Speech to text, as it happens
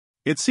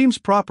It seems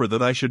proper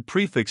that I should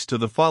prefix to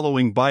the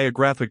following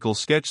biographical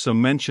sketch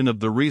some mention of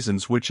the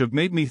reasons which have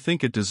made me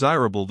think it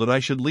desirable that I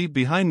should leave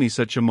behind me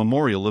such a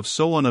memorial of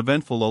so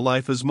uneventful a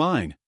life as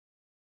mine.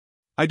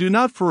 I do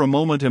not for a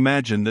moment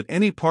imagine that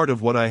any part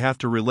of what I have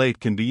to relate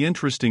can be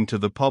interesting to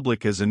the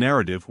public as a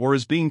narrative or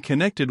as being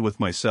connected with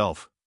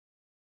myself.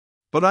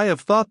 But I have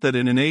thought that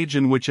in an age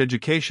in which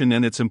education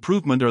and its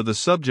improvement are the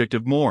subject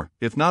of more,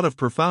 if not of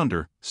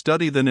profounder,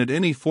 study than at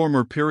any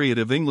former period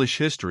of English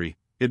history,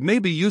 it may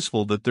be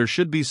useful that there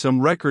should be some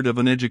record of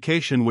an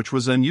education which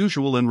was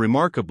unusual and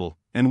remarkable,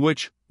 and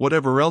which,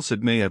 whatever else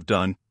it may have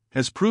done,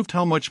 has proved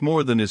how much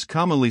more than is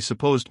commonly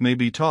supposed may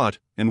be taught,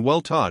 and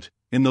well taught,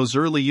 in those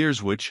early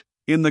years which,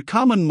 in the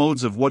common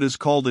modes of what is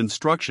called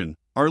instruction,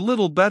 are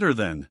little better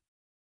than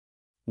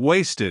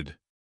wasted.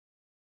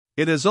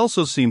 It has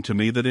also seemed to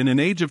me that in an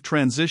age of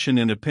transition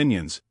in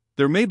opinions,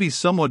 there may be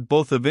somewhat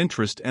both of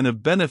interest and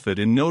of benefit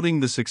in noting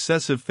the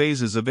successive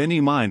phases of any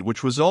mind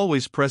which was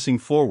always pressing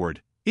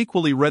forward,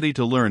 equally ready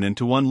to learn and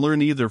to unlearn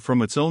either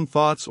from its own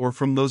thoughts or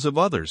from those of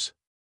others.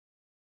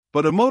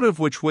 But a motive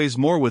which weighs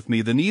more with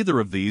me than either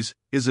of these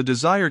is a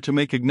desire to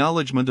make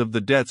acknowledgment of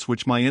the debts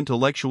which my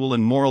intellectual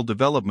and moral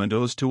development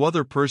owes to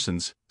other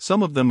persons,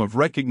 some of them of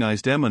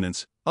recognized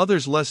eminence,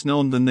 others less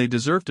known than they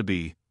deserve to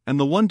be, and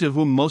the one to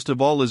whom most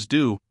of all is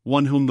due,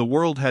 one whom the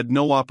world had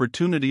no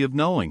opportunity of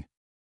knowing.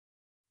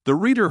 The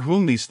reader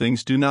whom these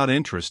things do not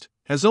interest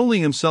has only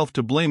himself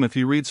to blame if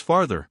he reads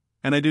farther,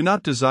 and I do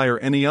not desire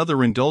any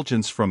other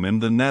indulgence from him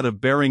than that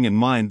of bearing in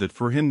mind that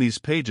for him these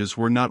pages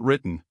were not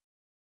written.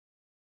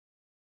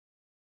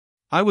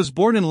 I was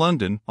born in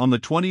London on the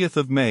 20th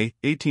of May,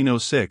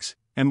 1806,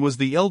 and was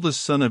the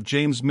eldest son of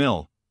James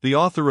Mill, the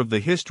author of the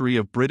History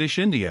of British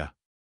India.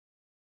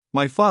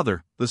 My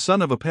father, the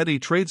son of a petty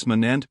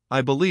tradesman and,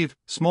 I believe,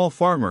 small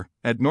farmer,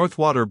 at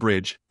Northwater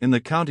Bridge, in the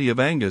county of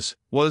Angus,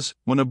 was,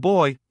 when a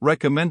boy,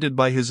 recommended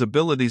by his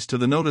abilities to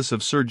the notice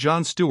of Sir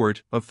John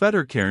Stuart, of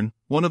Fettercairn,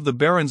 one of the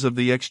barons of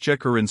the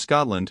Exchequer in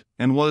Scotland,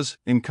 and was,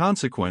 in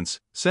consequence,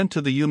 sent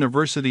to the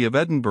University of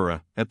Edinburgh,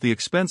 at the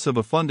expense of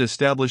a fund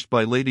established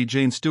by Lady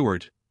Jane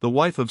Stuart, the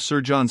wife of Sir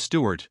John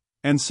Stuart,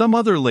 and some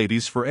other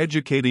ladies for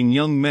educating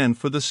young men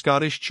for the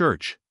Scottish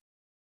Church.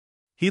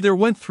 He there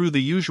went through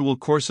the usual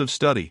course of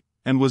study,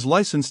 and was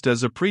licensed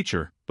as a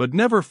preacher, but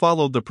never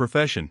followed the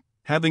profession,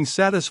 having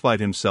satisfied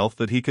himself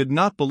that he could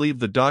not believe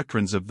the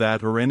doctrines of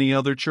that or any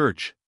other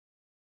church.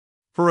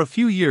 For a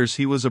few years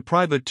he was a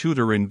private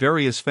tutor in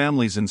various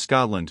families in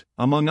Scotland,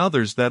 among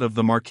others that of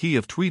the Marquis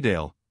of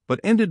Tweedale, but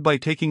ended by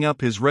taking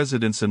up his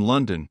residence in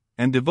London,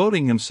 and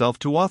devoting himself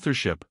to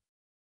authorship.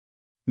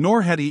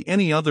 Nor had he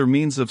any other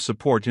means of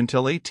support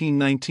until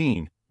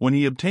 1819, when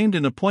he obtained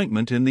an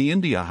appointment in the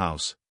India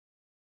House.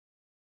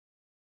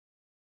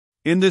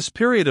 In this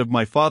period of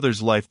my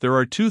father's life there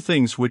are two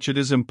things which it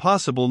is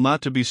impossible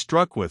not to be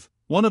struck with,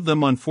 one of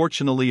them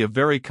unfortunately a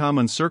very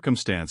common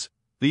circumstance,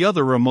 the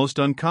other a most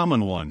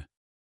uncommon one.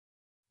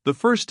 The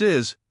first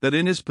is, that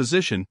in his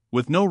position,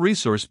 with no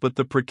resource but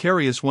the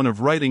precarious one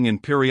of writing in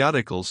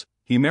periodicals,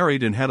 he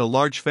married and had a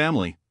large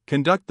family,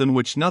 conduct than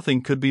which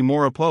nothing could be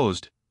more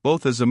opposed,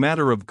 both as a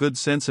matter of good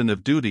sense and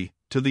of duty,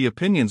 to the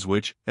opinions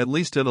which, at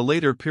least at a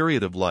later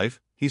period of life,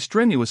 he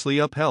strenuously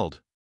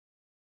upheld.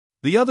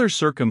 The other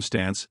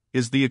circumstance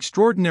is the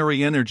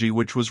extraordinary energy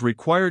which was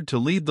required to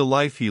lead the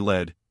life he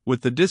led,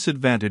 with the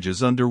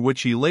disadvantages under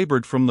which he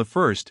labored from the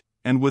first,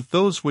 and with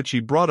those which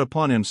he brought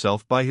upon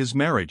himself by his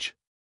marriage.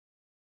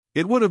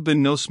 It would have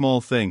been no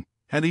small thing,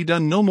 had he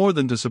done no more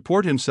than to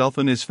support himself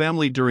and his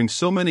family during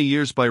so many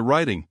years by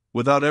writing,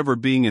 without ever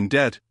being in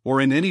debt,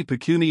 or in any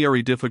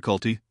pecuniary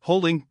difficulty,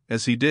 holding,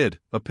 as he did,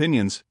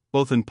 opinions,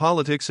 both in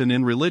politics and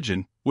in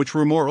religion, which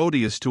were more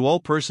odious to all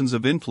persons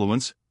of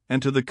influence,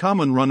 and to the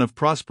common run of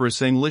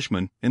prosperous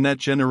Englishmen, in that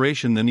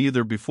generation than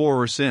either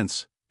before or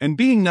since, and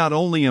being not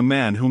only a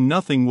man whom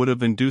nothing would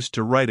have induced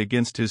to write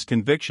against his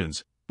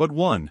convictions, but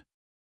one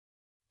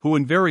who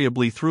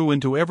invariably threw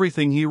into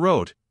everything he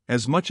wrote,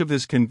 as much of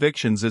his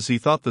convictions as he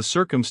thought the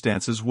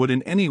circumstances would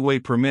in any way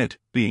permit,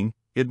 being,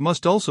 it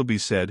must also be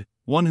said,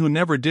 one who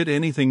never did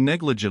anything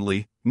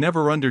negligently,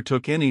 never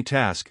undertook any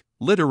task,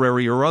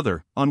 literary or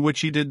other, on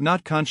which he did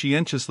not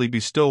conscientiously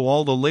bestow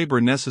all the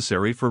labor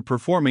necessary for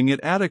performing it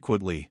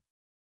adequately.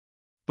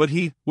 But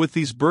he, with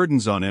these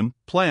burdens on him,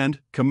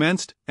 planned,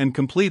 commenced, and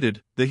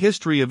completed the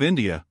history of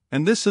India,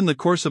 and this in the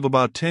course of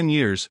about 10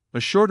 years, a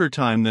shorter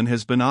time than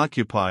has been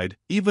occupied,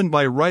 even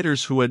by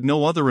writers who had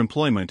no other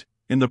employment,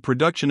 in the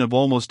production of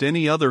almost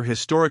any other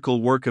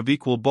historical work of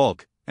equal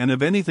bulk, and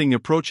of anything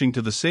approaching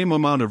to the same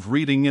amount of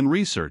reading and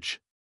research.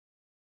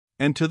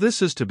 And to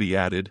this is to be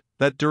added,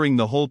 that during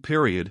the whole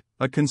period,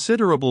 a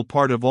considerable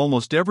part of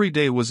almost every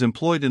day was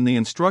employed in the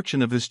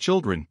instruction of his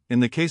children, in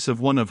the case of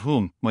one of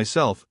whom,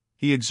 myself,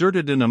 he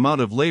exerted an amount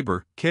of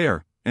labor,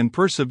 care, and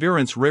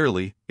perseverance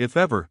rarely, if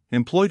ever,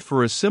 employed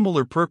for a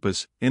similar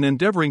purpose, in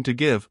endeavoring to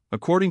give,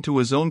 according to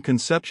his own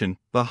conception,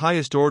 the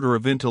highest order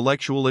of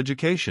intellectual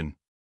education.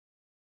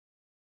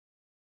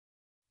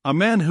 A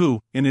man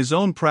who, in his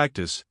own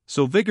practice,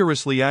 so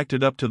vigorously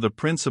acted up to the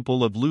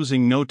principle of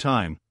losing no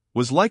time,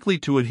 was likely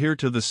to adhere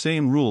to the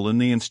same rule in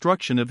the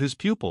instruction of his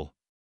pupil.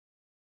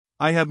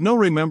 I have no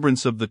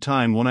remembrance of the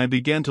time when I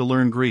began to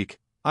learn Greek.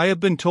 I have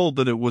been told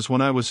that it was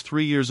when I was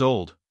 3 years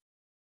old.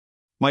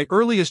 My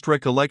earliest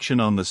recollection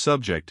on the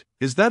subject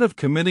is that of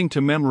committing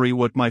to memory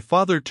what my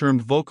father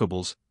termed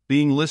vocables,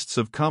 being lists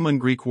of common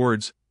Greek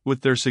words,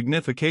 with their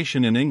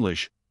signification in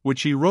English,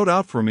 which he wrote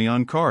out for me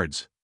on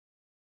cards.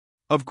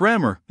 Of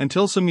grammar,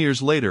 until some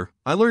years later,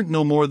 I learned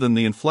no more than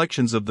the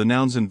inflections of the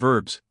nouns and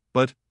verbs,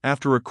 but,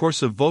 after a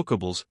course of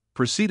vocables,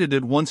 proceeded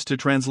at once to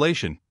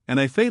translation, and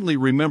I faintly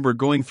remember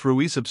going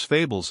through Aesop's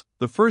Fables,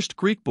 the first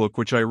Greek book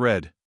which I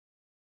read.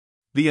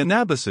 The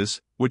Anabasis,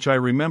 which I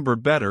remember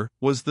better,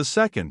 was the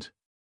second.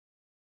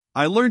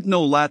 I learned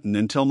no Latin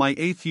until my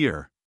 8th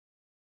year.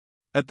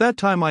 At that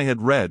time I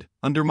had read,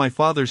 under my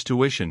father's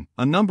tuition,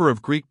 a number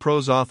of Greek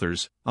prose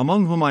authors,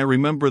 among whom I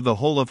remember the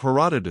whole of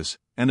Herodotus,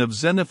 and of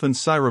Xenophon's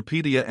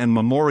Cyropaedia and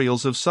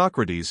Memorials of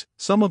Socrates,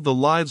 some of the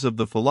Lives of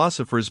the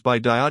Philosophers by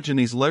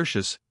Diogenes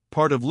Laertius,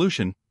 part of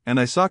Lucian, and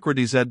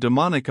Isocrates ad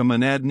Demonicum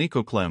and ad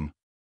Nicoclem.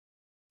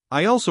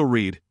 I also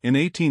read, in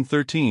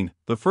 1813,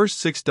 the first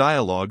 6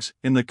 dialogues,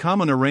 in the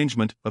common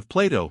arrangement, of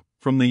Plato,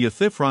 from the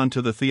Euthyphron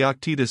to the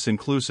Theoctetus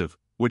inclusive,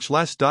 which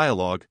last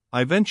dialogue,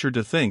 I venture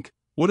to think,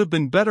 would have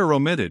been better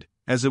omitted,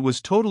 as it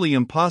was totally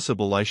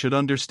impossible I should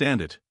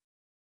understand it.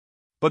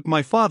 But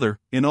my father,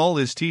 in all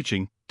his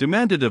teaching,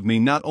 demanded of me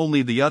not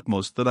only the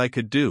utmost that I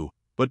could do,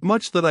 but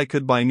much that I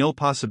could by no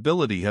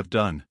possibility have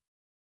done.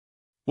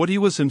 What he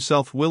was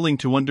himself willing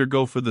to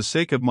undergo for the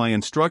sake of my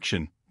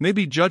instruction may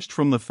be judged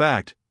from the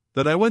fact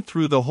that I went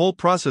through the whole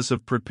process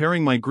of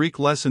preparing my Greek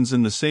lessons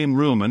in the same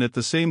room and at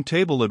the same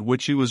table at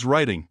which he was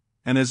writing,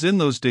 and as in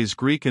those days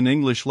Greek and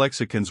English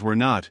lexicons were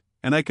not,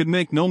 and I could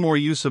make no more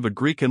use of a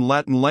Greek and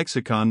Latin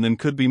lexicon than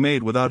could be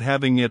made without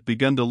having yet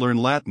begun to learn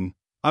Latin,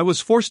 I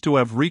was forced to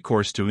have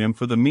recourse to him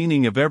for the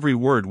meaning of every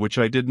word which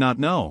I did not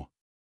know.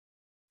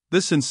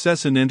 This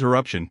incessant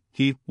interruption,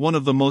 he, one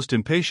of the most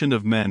impatient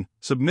of men,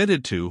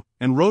 submitted to,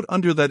 and wrote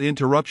under that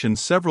interruption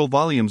several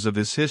volumes of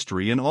his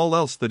history and all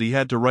else that he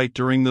had to write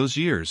during those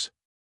years.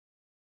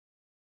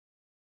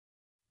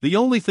 The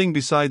only thing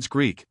besides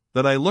Greek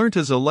that I learnt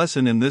as a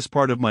lesson in this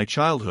part of my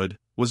childhood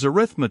was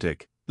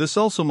arithmetic. This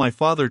also my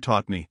father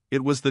taught me.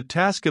 It was the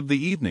task of the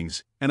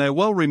evenings, and I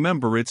well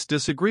remember its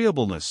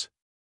disagreeableness.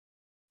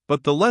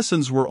 But the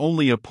lessons were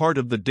only a part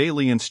of the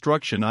daily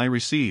instruction I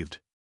received.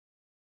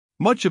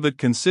 Much of it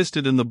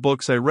consisted in the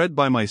books I read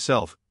by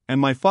myself, and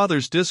my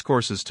father's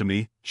discourses to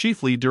me,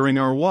 chiefly during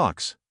our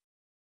walks.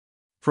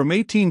 From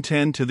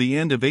 1810 to the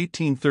end of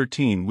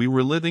 1813 we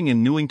were living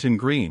in Newington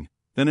Green,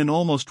 then an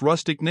almost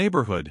rustic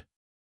neighborhood.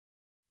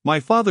 My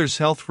father's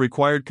health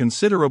required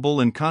considerable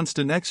and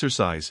constant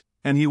exercise,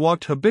 and he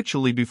walked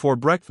habitually before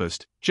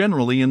breakfast,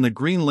 generally in the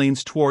green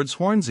lanes towards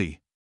Hornsey.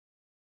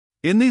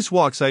 In these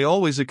walks I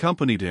always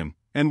accompanied him,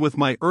 and with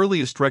my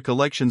earliest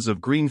recollections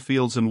of green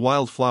fields and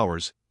wild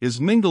flowers,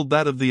 is mingled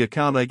that of the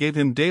account I gave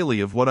him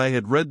daily of what I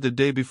had read the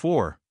day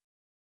before.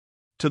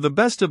 To the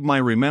best of my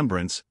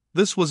remembrance,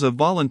 this was a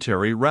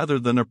voluntary rather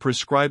than a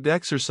prescribed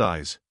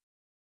exercise.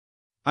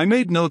 I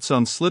made notes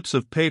on slips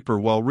of paper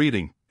while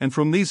reading, and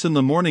from these in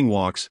the morning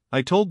walks,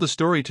 I told the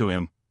story to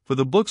him, for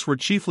the books were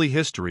chiefly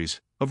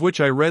histories, of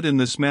which I read in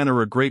this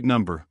manner a great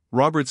number,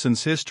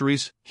 Robertson's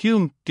Histories,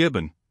 Hume,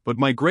 Gibbon, but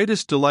my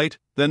greatest delight,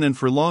 then and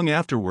for long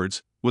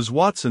afterwards, was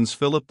Watson's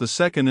Philip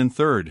II and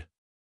III.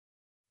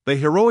 The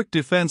heroic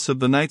defense of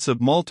the Knights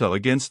of Malta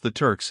against the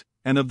Turks,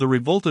 and of the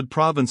revolted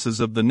provinces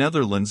of the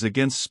Netherlands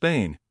against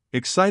Spain,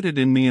 excited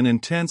in me an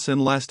intense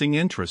and lasting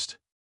interest.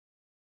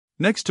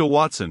 Next to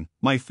Watson,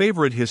 my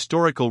favorite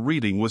historical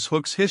reading was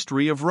Hooke's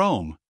History of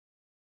Rome.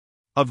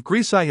 Of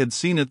Greece I had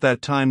seen at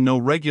that time no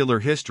regular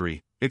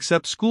history,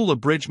 except school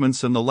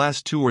abridgments and the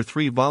last 2 or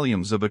 3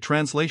 volumes of a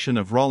translation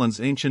of Rollin's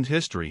Ancient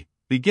History,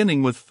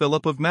 beginning with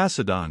Philip of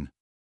Macedon.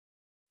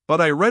 But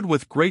I read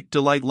with great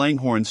delight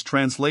Langhorne's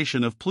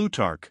translation of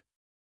Plutarch.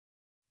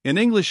 In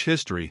English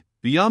history,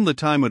 beyond the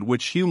time at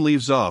which Hume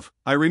leaves off,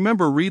 I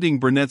remember reading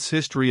Burnet's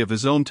history of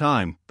his own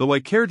time, though I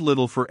cared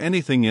little for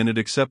anything in it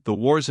except the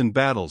wars and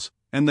battles,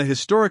 and the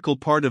historical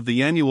part of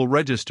the Annual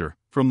Register,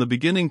 from the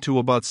beginning to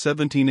about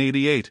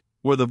 1788,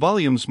 where the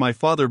volumes my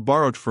father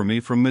borrowed for me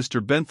from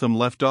Mr. Bentham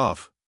left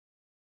off.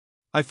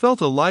 I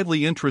felt a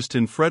lively interest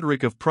in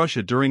Frederick of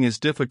Prussia during his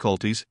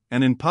difficulties,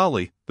 and in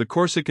Pauli, the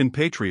Corsican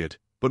patriot,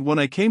 but when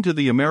I came to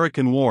the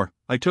American War,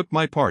 I took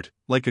my part,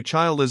 like a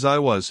child as I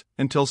was,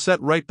 until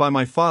set right by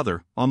my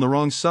father, on the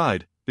wrong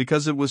side,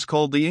 because it was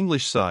called the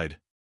English side.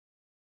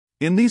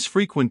 In these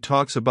frequent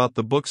talks about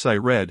the books I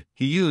read,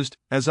 he used,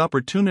 as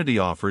opportunity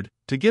offered,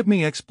 to give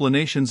me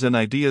explanations and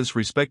ideas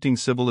respecting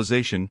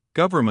civilization,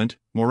 government,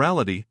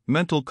 morality,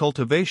 mental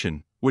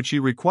cultivation, which he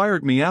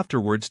required me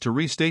afterwards to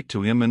restate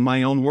to him in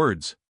my own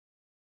words.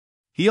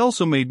 He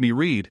also made me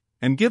read,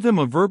 and give him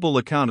a verbal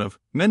account of,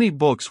 many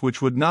books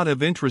which would not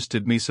have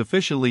interested me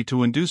sufficiently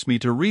to induce me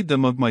to read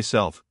them of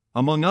myself,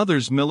 among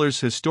others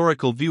Miller's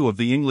Historical View of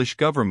the English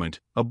Government,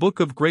 a book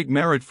of great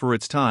merit for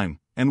its time,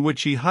 and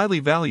which he highly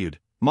valued,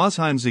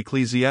 Mosheim's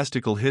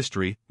Ecclesiastical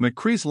History,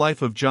 Macree's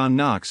Life of John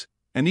Knox,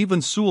 and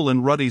even Sewell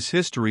and Ruddy's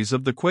histories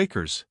of the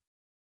Quakers.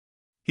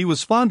 He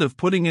was fond of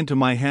putting into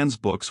my hands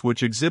books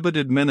which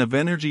exhibited men of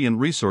energy and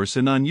resource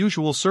in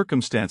unusual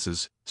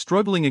circumstances,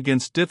 struggling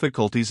against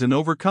difficulties and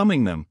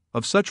overcoming them.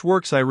 Of such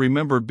works I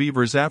remember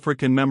Beaver's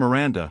African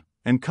Memoranda,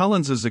 and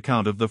Collins's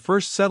account of the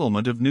first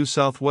settlement of New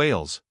South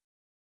Wales.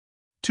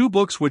 Two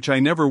books which I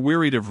never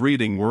wearied of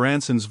reading were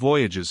Anson's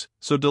Voyages,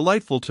 so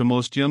delightful to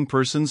most young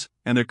persons,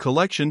 and a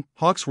collection,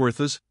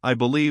 Hawksworth's, I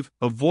believe,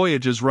 of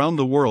voyages round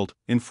the world,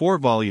 in 4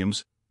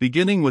 volumes,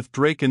 beginning with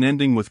Drake and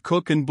ending with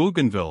Cook and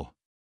Bougainville.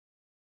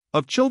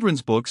 Of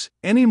children's books,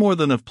 any more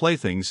than of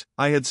playthings,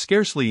 I had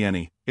scarcely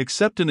any,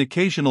 except an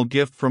occasional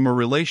gift from a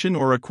relation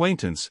or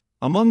acquaintance.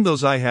 Among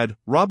those I had,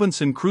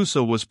 Robinson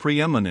Crusoe was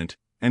preeminent,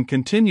 and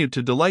continued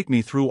to delight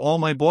me through all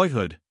my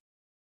boyhood.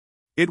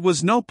 It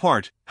was no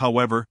part,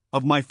 however,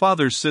 of my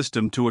father's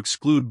system to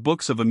exclude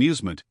books of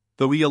amusement,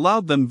 though he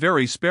allowed them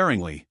very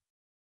sparingly.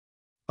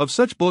 Of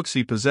such books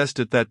he possessed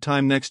at that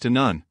time next to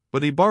none,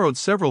 but he borrowed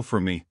several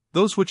from me.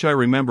 Those which I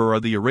remember are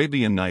the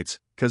Arabian Nights,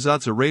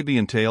 Cazotte's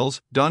Arabian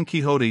Tales, Don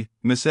Quixote,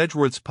 Miss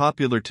Edgeworth's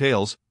Popular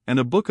Tales, and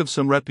a book of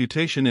some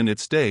reputation in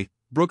its day,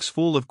 Brooke's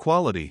Fool of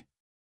Quality.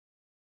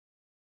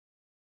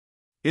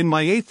 In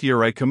my 8th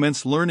year I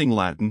commenced learning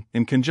Latin,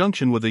 in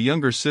conjunction with a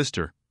younger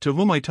sister, to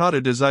whom I taught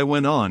it as I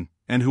went on,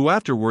 and who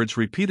afterwards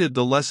repeated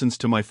the lessons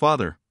to my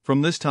father.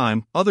 From this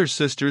time, other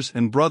sisters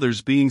and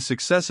brothers being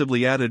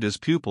successively added as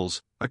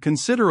pupils, a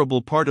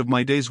considerable part of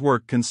my day's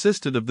work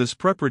consisted of this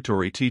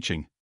preparatory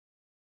teaching.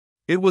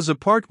 It was a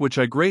part which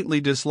I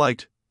greatly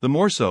disliked, the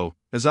more so,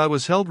 as I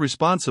was held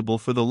responsible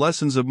for the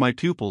lessons of my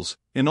pupils,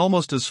 in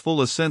almost as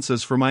full a sense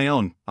as for my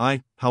own.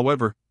 I,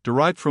 however,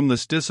 derived from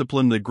this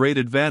discipline the great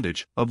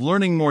advantage of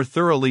learning more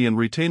thoroughly and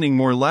retaining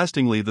more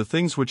lastingly the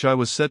things which I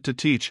was set to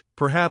teach.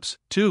 Perhaps,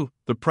 too,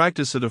 the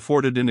practice it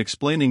afforded in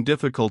explaining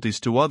difficulties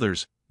to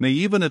others may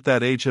even at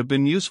that age have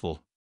been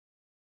useful.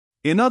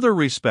 In other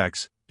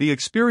respects, the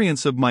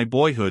experience of my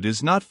boyhood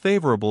is not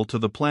favorable to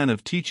the plan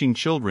of teaching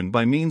children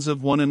by means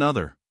of one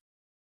another.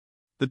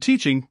 The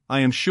teaching, I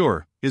am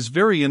sure, is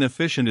very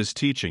inefficient as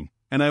teaching,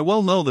 and I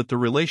well know that the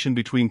relation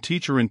between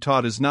teacher and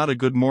taught is not a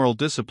good moral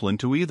discipline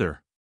to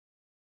either.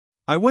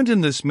 I went in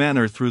this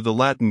manner through the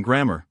Latin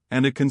grammar,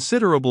 and a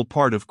considerable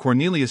part of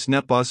Cornelius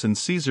Nepos and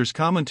Caesar's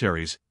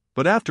commentaries,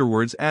 but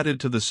afterwards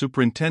added to the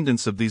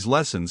superintendence of these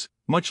lessons,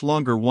 much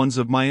longer ones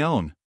of my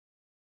own.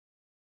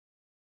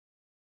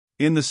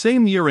 In the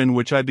same year in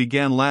which I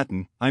began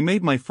Latin, I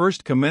made my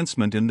first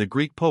commencement in the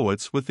Greek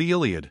poets with the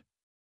Iliad.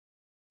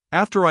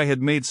 After I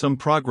had made some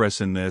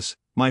progress in this,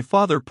 my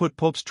father put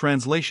Pope's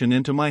translation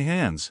into my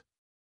hands.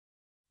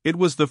 It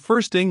was the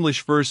first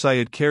English verse I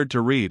had cared to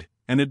read,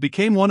 and it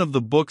became one of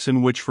the books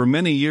in which for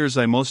many years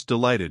I most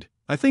delighted.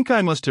 I think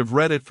I must have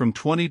read it from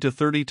 20 to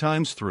 30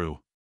 times through.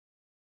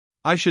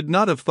 I should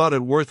not have thought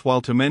it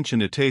worthwhile to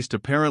mention a taste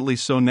apparently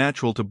so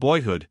natural to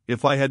boyhood,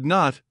 if I had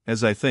not,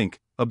 as I think,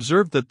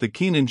 observed that the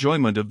keen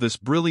enjoyment of this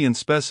brilliant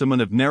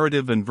specimen of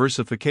narrative and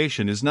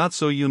versification is not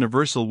so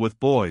universal with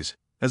boys,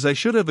 as I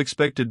should have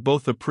expected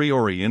both a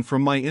priori and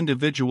from my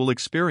individual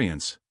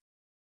experience.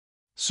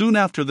 Soon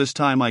after this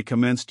time I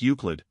commenced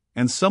Euclid,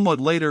 and somewhat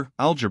later,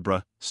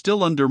 algebra,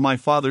 still under my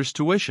father's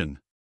tuition.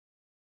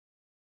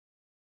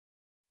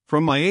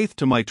 From my 8th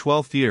to my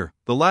 12th year,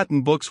 the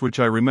Latin books which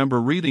I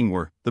remember reading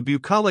were the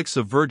Bucolics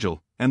of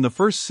Virgil, and the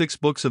first 6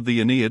 books of the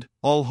Aeneid,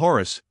 all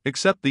Horace,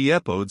 except the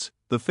Epodes,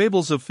 the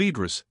Fables of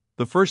Phaedrus,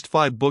 the first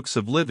 5 books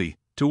of Livy,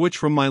 to which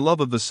from my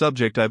love of the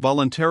subject I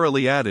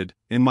voluntarily added,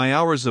 in my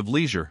hours of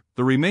leisure,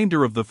 the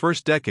remainder of the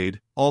first decade,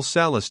 all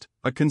Sallust,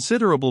 a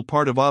considerable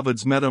part of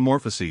Ovid's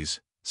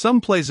Metamorphoses, some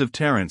plays of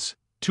Terence,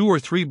 2 or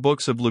 3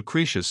 books of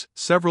Lucretius,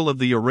 several of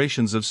the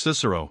orations of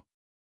Cicero.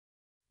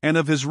 And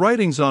of his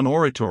writings on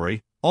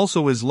oratory,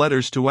 also his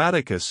letters to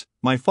Atticus,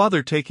 my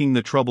father taking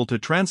the trouble to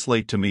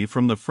translate to me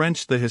from the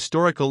French the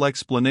historical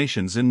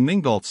explanations in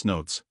Mingault's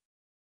notes.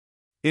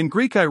 In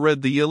Greek I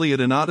read the Iliad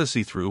and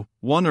Odyssey through,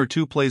 1 or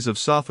 2 plays of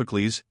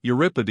Sophocles,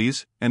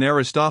 Euripides, and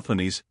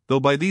Aristophanes, though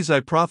by these I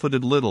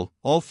profited little,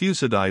 all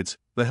Thucydides,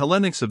 the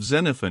Hellenics of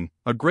Xenophon,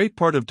 a great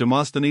part of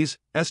Demosthenes,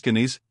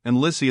 Aeschines, and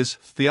Lysias,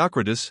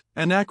 Theocritus,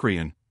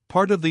 Anacreon,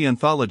 part of the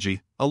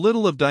Anthology, a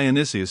little of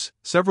Dionysius,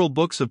 several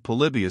books of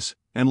Polybius,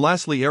 and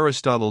lastly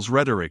Aristotle's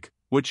Rhetoric,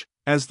 which,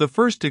 as the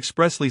first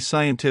expressly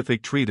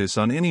scientific treatise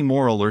on any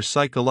moral or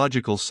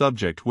psychological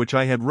subject which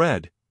I had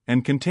read,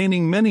 and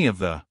containing many of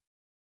the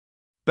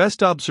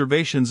best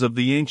observations of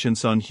the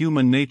ancients on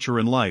human nature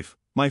and life,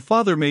 my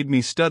father made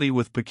me study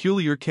with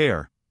peculiar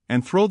care,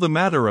 and throw the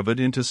matter of it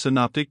into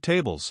synoptic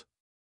tables.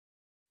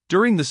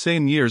 During the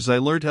same years I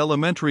learnt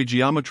elementary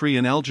geometry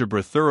and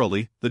algebra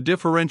thoroughly, the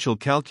differential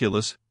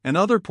calculus, and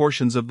other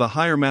portions of the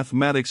higher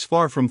mathematics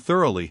far from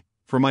thoroughly,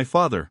 for my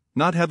father,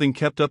 not having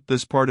kept up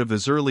this part of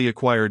his early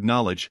acquired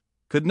knowledge,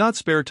 could not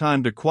spare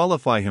time to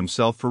qualify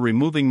himself for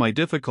removing my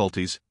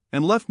difficulties,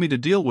 and left me to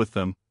deal with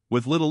them,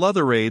 with little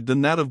other aid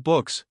than that of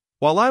books,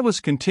 while I was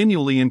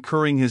continually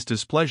incurring his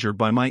displeasure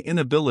by my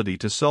inability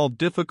to solve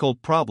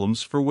difficult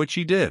problems for which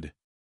he did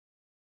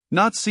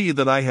not see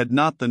that I had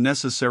not the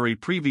necessary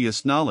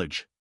previous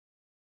knowledge.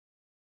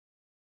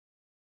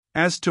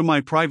 As to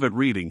my private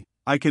reading,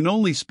 I can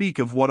only speak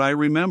of what I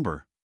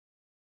remember.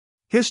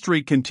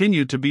 History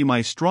continued to be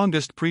my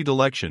strongest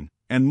predilection,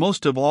 and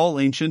most of all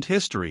ancient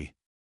history.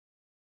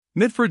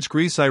 Mitford's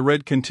Greece I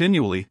read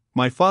continually.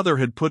 My father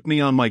had put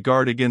me on my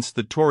guard against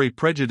the Tory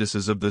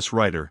prejudices of this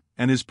writer,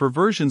 and his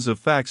perversions of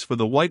facts for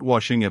the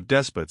whitewashing of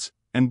despots,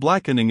 and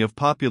blackening of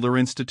popular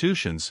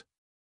institutions.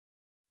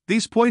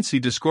 These points he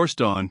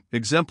discoursed on,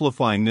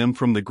 exemplifying them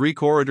from the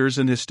Greek orators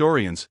and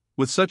historians,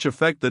 with such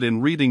effect that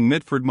in reading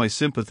Mitford my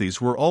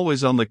sympathies were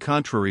always on the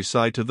contrary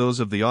side to those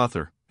of the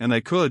author, and I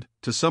could,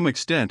 to some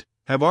extent,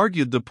 have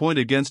argued the point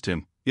against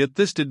him, yet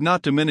this did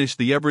not diminish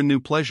the ever-new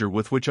pleasure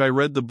with which I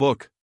read the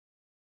book.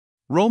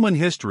 Roman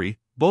history,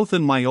 both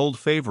in my old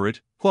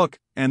favorite, Hooke,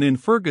 and in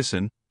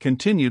Ferguson,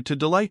 continued to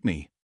delight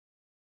me.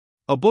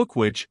 A book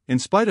which, in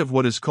spite of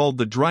what is called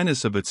the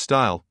dryness of its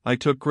style, I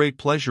took great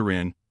pleasure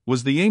in,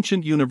 was the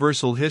ancient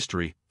universal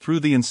history, through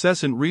the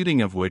incessant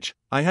reading of which,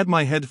 I had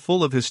my head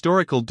full of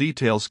historical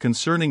details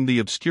concerning the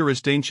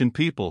obscurest ancient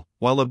people,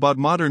 while about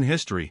modern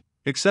history,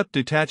 except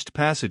detached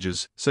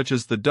passages, such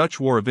as the Dutch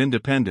War of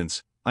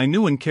Independence, I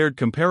knew and cared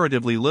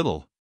comparatively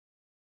little.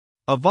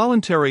 A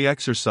voluntary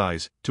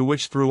exercise, to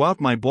which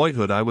throughout my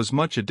boyhood I was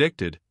much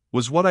addicted,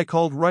 was what I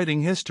called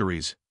writing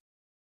histories.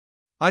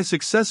 I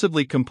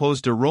successively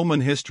composed a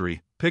Roman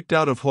history, picked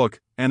out of Hooke,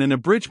 and an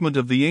abridgment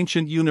of the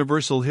ancient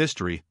universal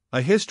history,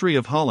 a history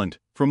of Holland,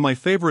 from my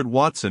favorite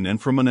Watson and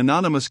from an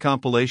anonymous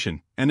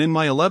compilation, and in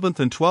my 11th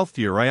and 12th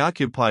year I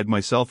occupied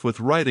myself with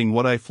writing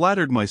what I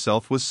flattered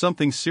myself was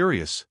something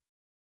serious.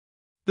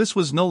 This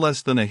was no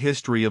less than a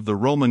history of the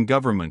Roman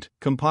government,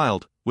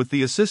 compiled, with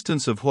the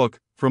assistance of Hooke,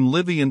 from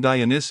Livy and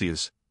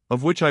Dionysius,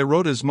 of which I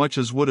wrote as much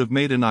as would have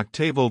made an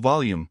octavo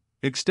volume,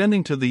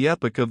 extending to the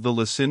epoch of the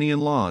Licinian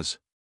laws.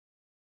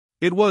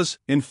 It was,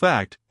 in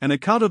fact, an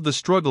account of the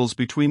struggles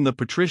between the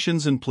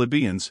patricians and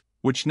plebeians,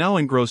 which now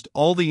engrossed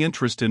all the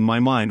interest in my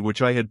mind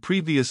which I had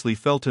previously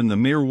felt in the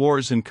mere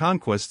wars and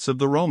conquests of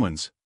the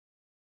Romans.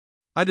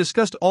 I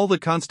discussed all the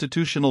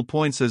constitutional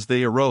points as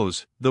they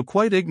arose, though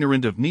quite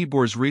ignorant of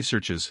Niebuhr's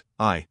researches.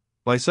 I,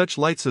 by such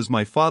lights as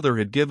my father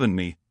had given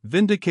me,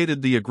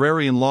 vindicated the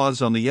agrarian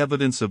laws on the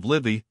evidence of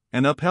Livy,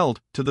 and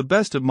upheld, to the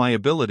best of my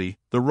ability,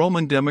 the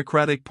Roman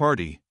Democratic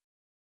party.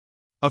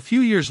 A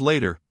few years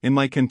later, in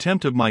my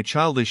contempt of my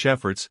childish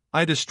efforts,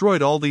 I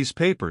destroyed all these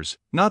papers,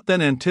 not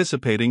then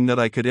anticipating that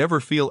I could ever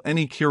feel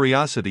any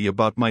curiosity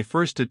about my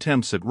first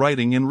attempts at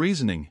writing and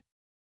reasoning.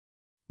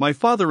 My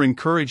father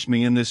encouraged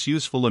me in this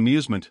useful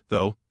amusement,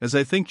 though, as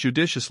I think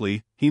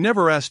judiciously, he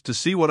never asked to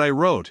see what I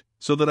wrote,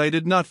 so that I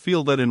did not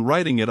feel that in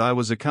writing it I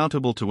was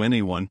accountable to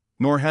anyone,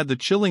 nor had the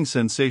chilling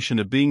sensation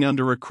of being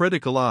under a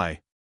critical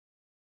eye.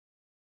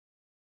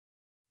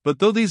 But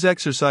though these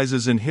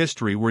exercises in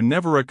history were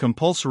never a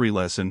compulsory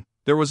lesson,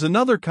 there was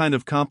another kind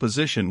of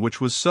composition which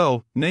was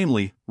so,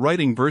 namely,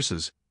 writing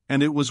verses,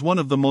 and it was one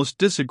of the most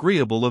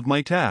disagreeable of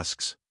my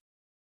tasks.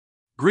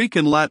 Greek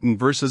and Latin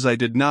verses I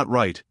did not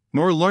write,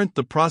 nor learnt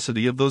the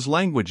prosody of those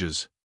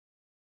languages.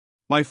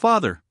 My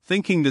father,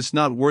 thinking this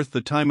not worth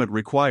the time it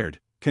required,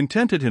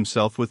 contented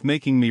himself with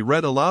making me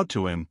read aloud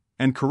to him,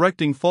 and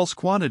correcting false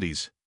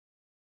quantities.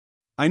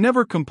 I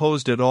never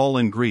composed at all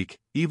in Greek,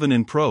 even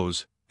in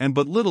prose, and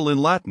but little in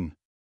Latin.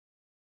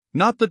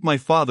 Not that my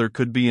father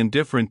could be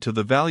indifferent to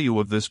the value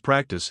of this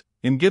practice,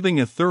 in giving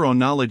a thorough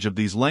knowledge of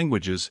these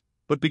languages,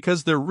 but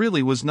because there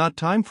really was not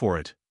time for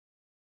it.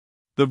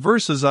 The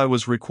verses I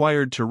was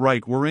required to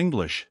write were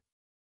English.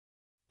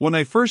 When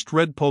I first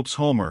read Pope's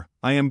Homer,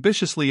 I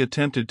ambitiously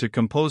attempted to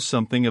compose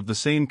something of the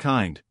same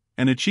kind,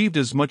 and achieved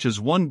as much as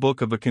one book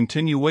of a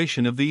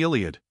continuation of the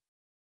Iliad.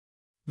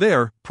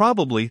 There,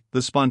 probably,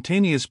 the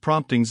spontaneous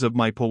promptings of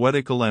my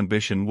poetical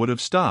ambition would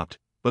have stopped,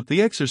 but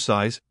the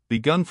exercise,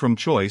 begun from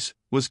choice,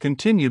 was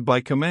continued by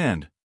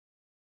command.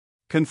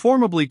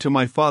 Conformably to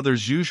my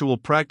father's usual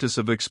practice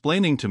of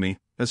explaining to me,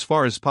 as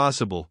far as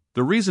possible,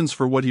 the reasons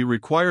for what he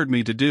required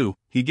me to do,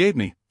 he gave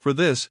me, for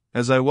this,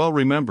 as I well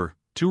remember,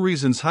 two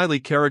reasons highly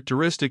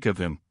characteristic of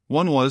him.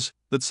 One was,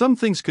 that some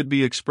things could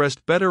be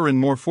expressed better and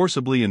more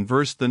forcibly in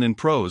verse than in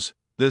prose.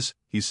 This,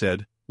 he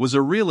said, was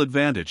a real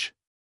advantage.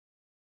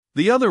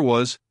 The other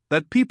was,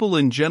 that people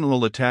in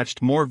general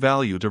attached more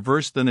value to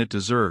verse than it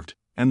deserved,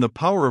 and the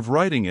power of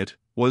writing it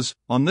was,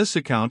 on this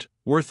account,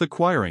 worth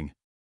acquiring.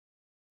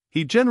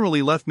 He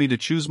generally left me to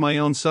choose my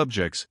own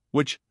subjects,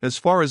 which, as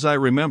far as I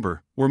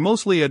remember, were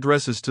mostly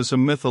addresses to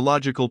some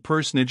mythological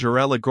personage or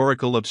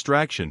allegorical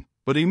abstraction,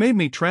 but he made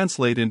me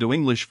translate into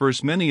English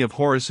verse many of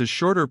Horace's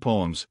shorter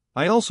poems.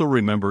 I also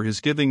remember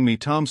his giving me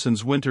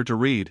Thomson's Winter to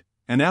read,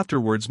 and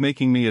afterwards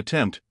making me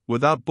attempt,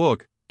 without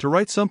book, to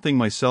write something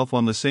myself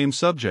on the same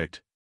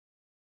subject.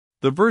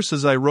 The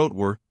verses I wrote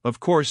were,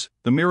 of course,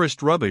 the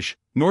merest rubbish,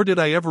 nor did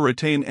I ever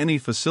attain any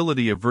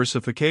facility of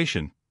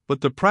versification, but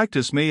the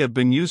practice may have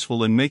been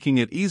useful in making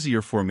it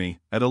easier for me,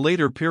 at a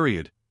later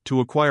period, to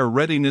acquire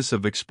readiness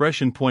of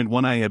expression.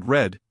 When I had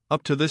read,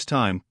 up to this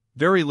time,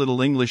 very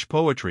little English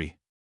poetry.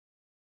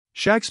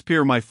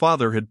 Shakespeare my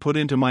father had put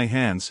into my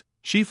hands,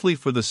 chiefly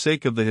for the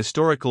sake of the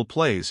historical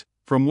plays,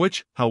 from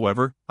which,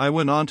 however, I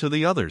went on to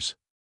the others.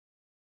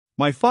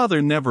 My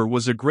father never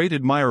was a great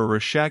admirer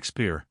of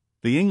Shakespeare,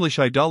 the English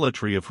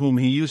idolatry of whom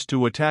he used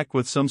to attack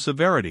with some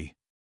severity.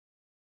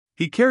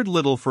 He cared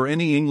little for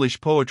any English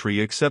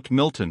poetry except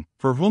Milton,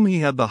 for whom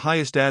he had the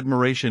highest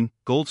admiration,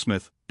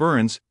 Goldsmith,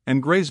 Burns,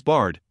 and Gray's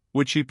Bard,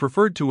 which he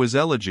preferred to his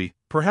elegy.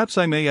 Perhaps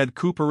I may add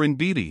Cooper and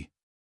Beattie.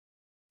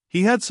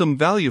 He had some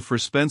value for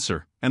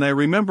Spenser, and I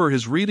remember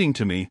his reading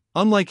to me,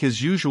 unlike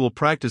his usual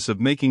practice of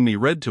making me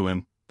read to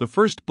him, the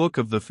first book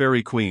of the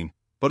Faerie Queene,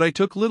 but I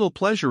took little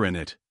pleasure in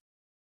it.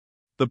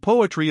 The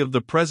poetry of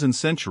the present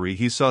century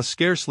he saw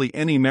scarcely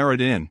any merit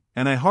in,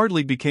 and I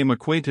hardly became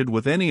acquainted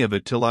with any of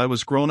it till I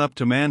was grown up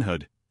to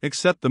manhood,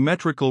 except the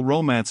metrical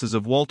romances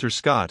of Walter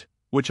Scott,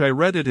 which I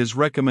read at his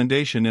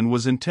recommendation and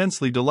was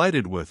intensely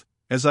delighted with,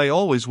 as I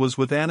always was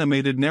with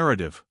animated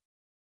narrative.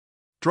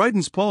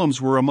 Dryden's poems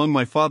were among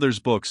my father's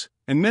books,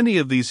 and many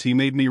of these he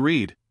made me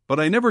read, but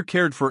I never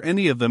cared for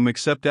any of them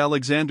except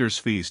Alexander's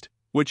Feast,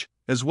 which,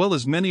 as well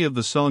as many of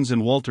the songs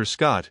in Walter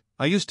Scott,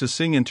 I used to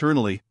sing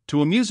internally,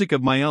 to a music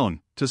of my own.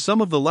 To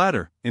some of the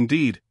latter,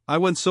 indeed, I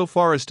went so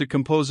far as to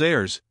compose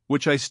airs,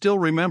 which I still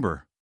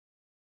remember.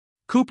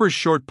 Cooper's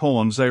short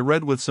poems I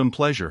read with some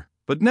pleasure,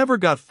 but never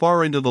got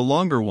far into the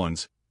longer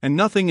ones, and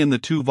nothing in the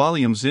 2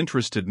 volumes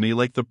interested me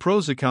like the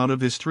prose account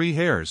of his 3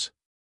 Hares.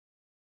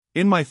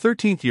 In my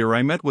 13th year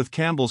I met with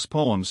Campbell's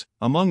poems,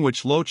 among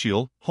which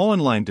Lochiel,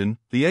 Hohenlinden,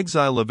 The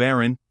Exile of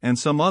Arran, and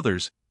some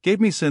others,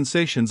 gave me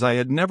sensations I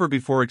had never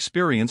before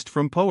experienced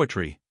from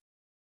poetry.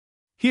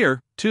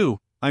 Here, too,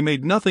 I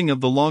made nothing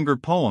of the longer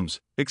poems,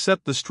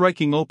 except the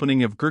striking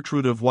opening of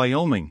Gertrude of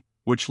Wyoming,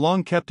 which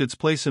long kept its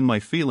place in my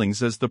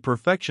feelings as the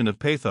perfection of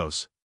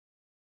pathos.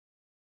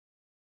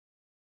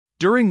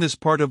 During this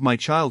part of my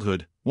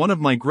childhood, one of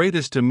my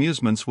greatest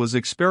amusements was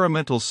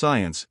experimental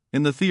science,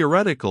 in the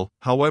theoretical,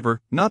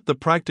 however, not the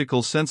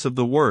practical sense of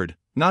the word,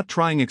 not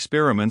trying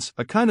experiments,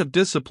 a kind of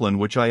discipline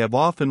which I have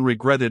often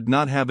regretted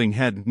not having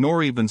had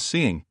nor even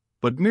seeing,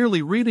 but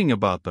merely reading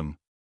about them.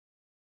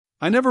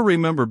 I never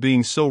remember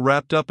being so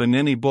wrapped up in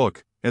any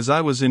book, as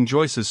I was in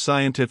Joyce's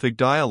Scientific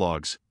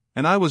Dialogues,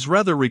 and I was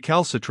rather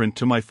recalcitrant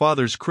to my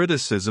father's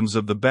criticisms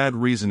of the bad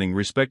reasoning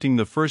respecting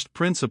the first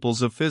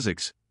principles of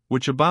physics,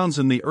 which abounds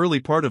in the early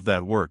part of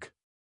that work.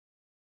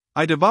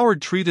 I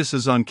devoured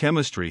treatises on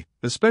chemistry,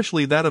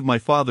 especially that of my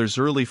father's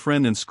early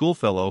friend and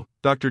schoolfellow,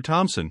 Dr.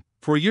 Thomson,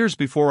 for years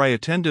before I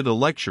attended a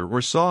lecture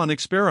or saw an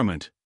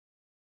experiment.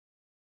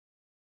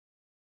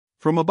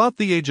 From about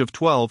the age of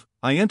 12,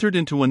 I entered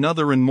into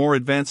another and more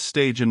advanced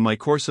stage in my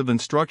course of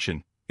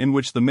instruction, in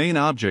which the main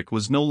object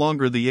was no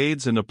longer the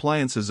aids and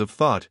appliances of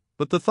thought,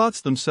 but the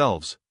thoughts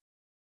themselves.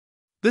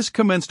 This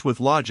commenced with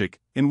logic,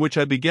 in which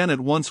I began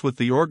at once with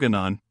the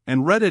organon,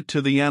 and read it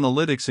to the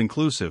analytics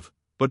inclusive,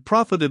 but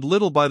profited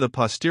little by the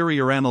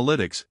posterior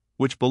analytics,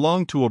 which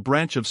belonged to a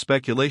branch of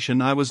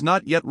speculation I was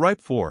not yet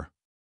ripe for.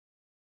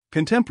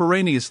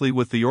 Contemporaneously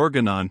with the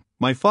organon,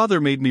 my father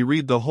made me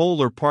read the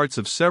whole or parts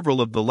of several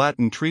of the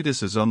Latin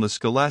treatises on the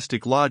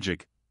scholastic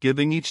logic,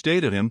 giving each day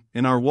to him,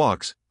 in our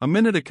walks, a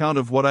minute account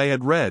of what I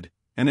had read,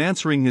 and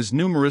answering his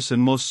numerous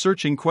and most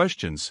searching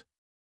questions.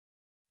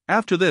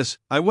 After this,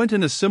 I went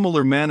in a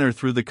similar manner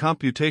through the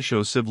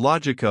Computatio Civ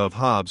Logica of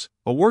Hobbes,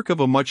 a work of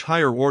a much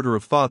higher order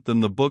of thought than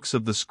the books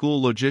of the school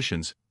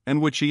logicians,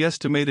 and which he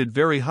estimated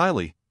very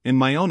highly, in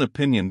my own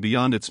opinion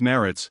beyond its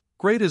merits,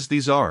 great as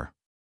these are.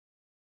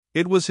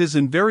 It was his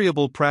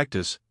invariable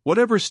practice,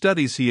 whatever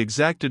studies he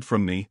exacted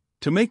from me,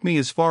 to make me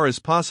as far as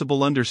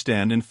possible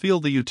understand and feel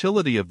the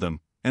utility of them,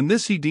 and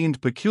this he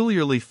deemed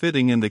peculiarly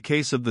fitting in the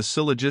case of the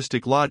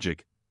syllogistic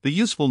logic, the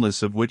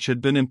usefulness of which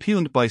had been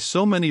impugned by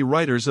so many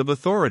writers of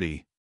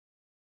authority.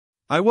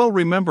 I well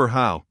remember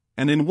how,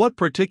 and in what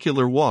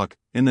particular walk,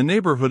 in the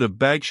neighborhood of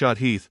Bagshot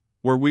Heath,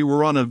 where we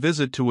were on a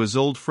visit to his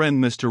old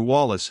friend Mr.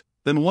 Wallace,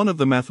 then one of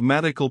the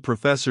mathematical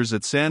professors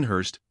at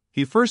Sandhurst,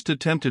 he first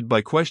attempted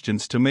by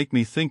questions to make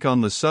me think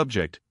on the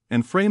subject,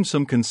 and frame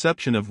some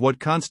conception of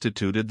what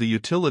constituted the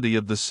utility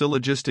of the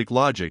syllogistic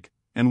logic,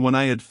 and when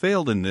I had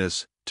failed in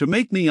this, to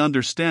make me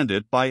understand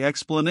it by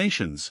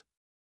explanations.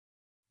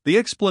 The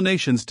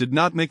explanations did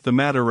not make the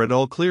matter at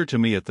all clear to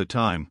me at the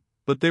time,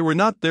 but they were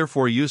not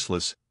therefore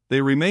useless,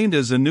 they remained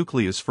as a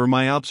nucleus for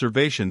my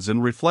observations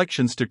and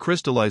reflections to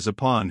crystallize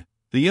upon,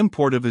 the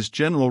import of his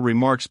general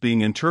remarks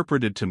being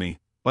interpreted to me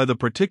by the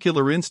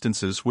particular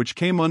instances which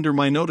came under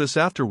my notice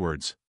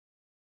afterwards.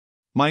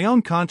 My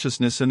own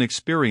consciousness and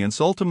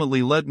experience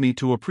ultimately led me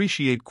to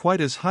appreciate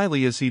quite as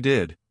highly as he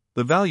did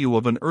the value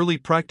of an early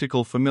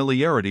practical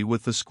familiarity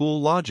with the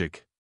school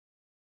logic.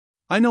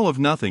 I know of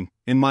nothing,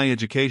 in my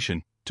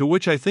education, to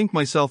which I think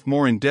myself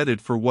more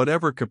indebted for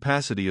whatever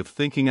capacity of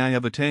thinking I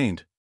have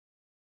attained.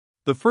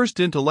 The first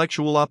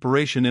intellectual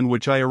operation in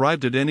which I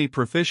arrived at any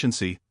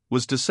proficiency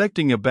was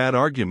dissecting a bad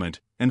argument,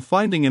 and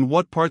finding in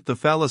what part the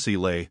fallacy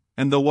lay,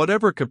 and though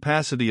whatever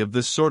capacity of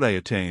this sort I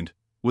attained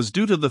was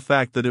due to the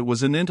fact that it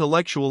was an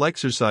intellectual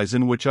exercise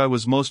in which I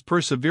was most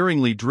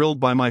perseveringly drilled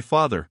by my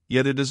father,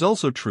 yet it is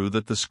also true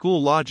that the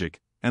school logic,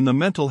 and the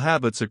mental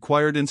habits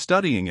acquired in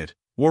studying it,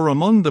 were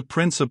among the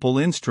principal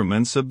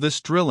instruments of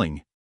this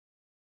drilling.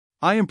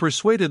 I am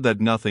persuaded that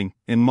nothing,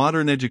 in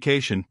modern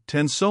education,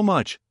 tends so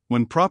much,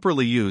 when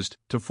properly used,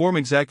 to form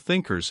exact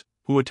thinkers,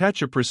 who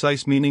attach a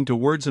precise meaning to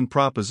words and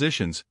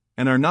propositions,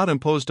 and are not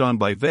imposed on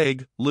by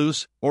vague,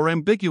 loose, or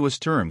ambiguous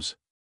terms.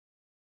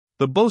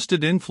 The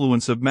boasted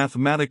influence of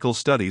mathematical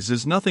studies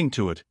is nothing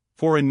to it,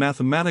 for in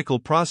mathematical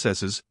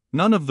processes,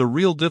 none of the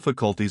real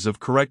difficulties of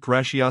correct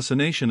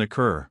ratiocination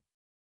occur.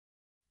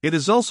 It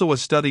is also a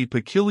study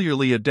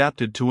peculiarly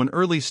adapted to an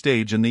early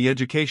stage in the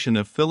education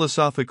of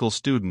philosophical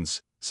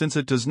students, since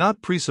it does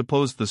not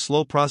presuppose the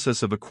slow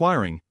process of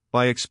acquiring,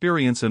 by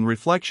experience and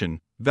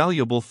reflection,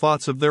 valuable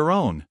thoughts of their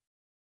own.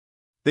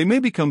 They may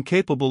become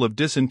capable of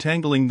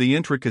disentangling the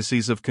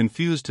intricacies of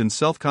confused and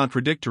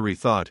self-contradictory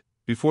thought,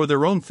 before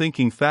their own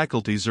thinking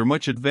faculties are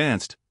much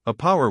advanced, a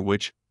power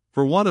which,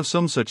 for want of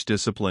some such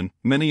discipline,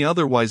 many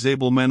otherwise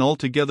able men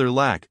altogether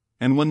lack,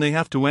 and when they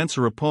have to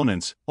answer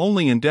opponents,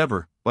 only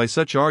endeavor, by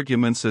such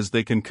arguments as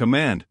they can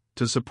command,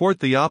 to support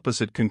the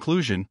opposite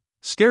conclusion,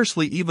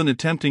 scarcely even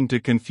attempting to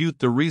confute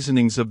the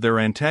reasonings of their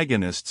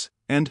antagonists,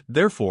 and,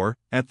 therefore,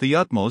 at the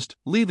utmost,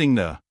 leaving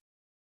the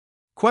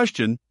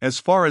question, as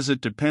far as it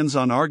depends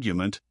on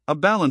argument, a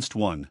balanced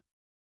one.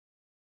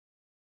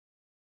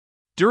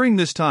 During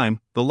this time,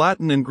 the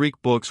Latin and Greek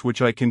books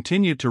which I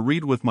continued to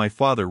read with my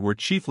father were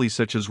chiefly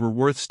such as were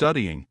worth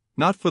studying,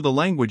 not for the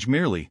language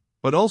merely,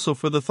 but also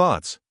for the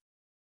thoughts.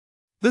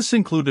 This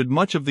included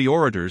much of the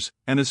orators,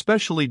 and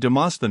especially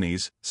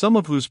Demosthenes, some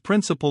of whose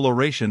principal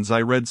orations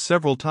I read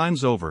several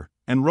times over,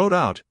 and wrote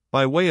out,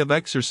 by way of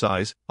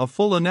exercise, a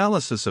full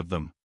analysis of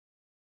them.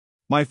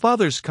 My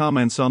father's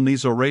comments on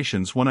these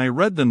orations when I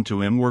read them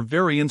to him were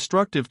very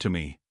instructive to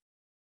me.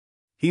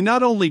 He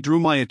not only drew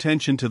my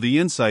attention to the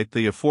insight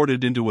they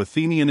afforded into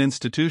Athenian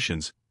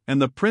institutions, and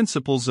the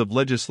principles of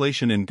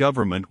legislation and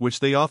government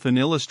which they often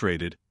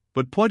illustrated,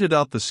 but pointed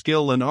out the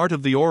skill and art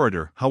of the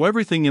orator, how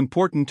everything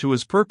important to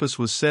his purpose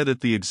was said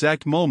at the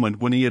exact moment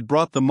when he had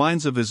brought the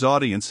minds of his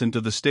audience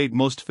into the state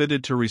most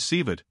fitted to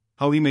receive it,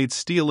 how he made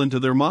steal into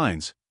their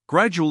minds,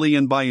 gradually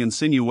and by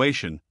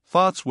insinuation,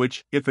 thoughts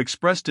which, if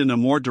expressed in a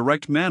more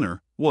direct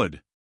manner,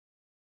 would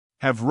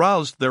have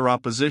roused their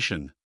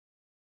opposition.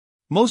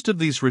 Most of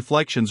these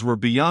reflections were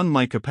beyond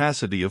my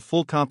capacity of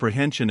full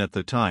comprehension at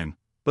the time,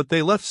 but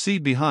they left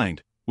seed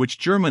behind, which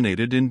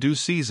germinated in due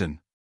season.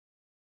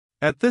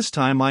 At this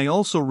time I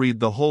also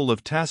read the whole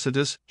of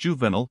Tacitus,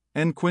 Juvenal,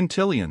 and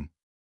Quintilian.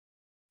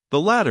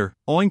 The latter,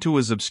 owing to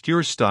his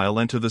obscure style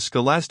and to the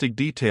scholastic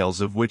details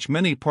of which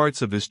many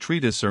parts of his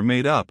treatise are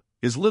made up,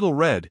 is little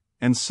read,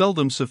 and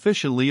seldom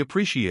sufficiently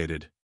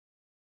appreciated.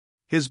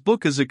 His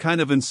book is a kind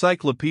of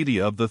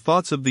encyclopedia of the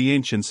thoughts of the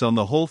ancients on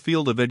the whole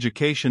field of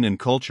education and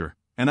culture,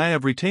 and I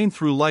have retained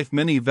through life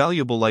many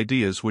valuable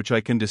ideas which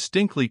I can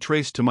distinctly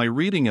trace to my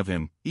reading of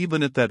him,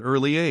 even at that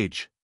early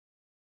age.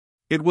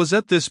 It was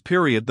at this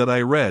period that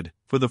I read,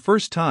 for the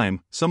first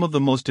time, some of the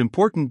most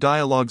important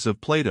dialogues of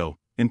Plato,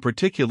 in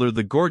particular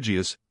the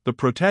Gorgias, the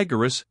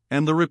Protagoras,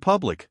 and the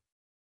Republic.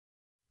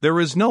 There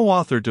is no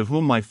author to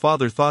whom my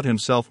father thought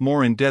himself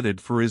more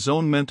indebted for his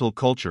own mental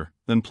culture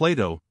than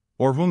Plato,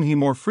 or whom he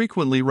more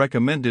frequently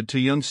recommended to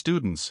young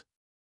students.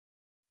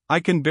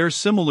 I can bear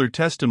similar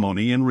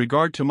testimony in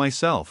regard to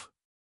myself.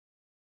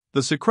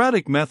 The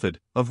Socratic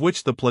method, of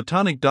which the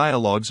Platonic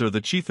dialogues are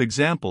the chief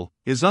example,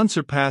 is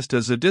unsurpassed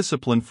as a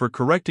discipline for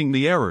correcting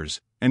the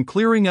errors, and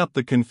clearing up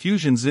the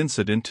confusions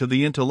incident to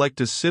the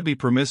intellectus sibi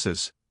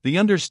permissus, the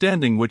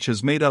understanding which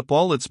has made up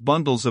all its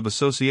bundles of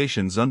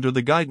associations under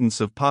the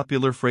guidance of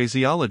popular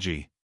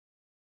phraseology.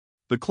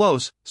 The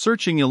close,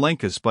 searching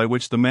elenchus by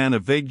which the man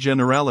of vague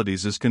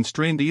generalities is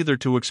constrained either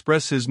to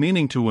express his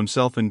meaning to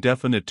himself in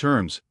definite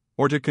terms,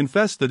 or to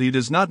confess that he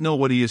does not know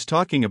what he is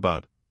talking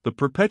about, the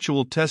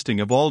perpetual testing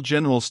of all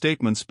general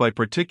statements by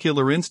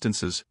particular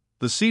instances,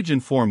 the siege in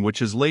form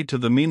which is laid to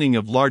the meaning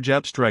of large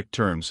abstract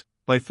terms,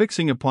 by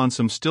fixing upon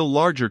some still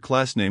larger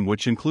class name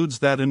which includes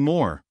that and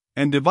more,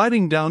 and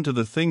dividing down to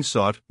the thing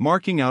sought,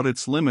 marking out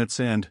its limits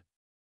and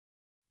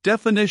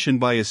definition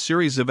by a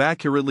series of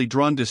accurately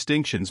drawn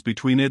distinctions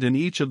between it and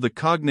each of the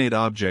cognate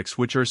objects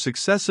which are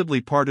successively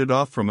parted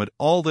off from it.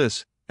 All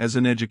this, as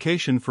an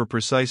education for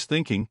precise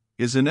thinking,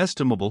 is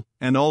inestimable,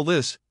 and all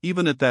this,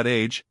 even at that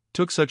age,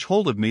 took such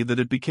hold of me that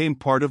it became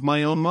part of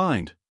my own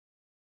mind.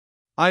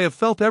 I have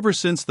felt ever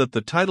since that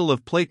the title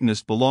of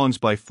Platonist belongs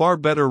by far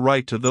better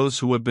right to those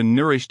who have been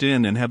nourished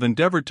in and have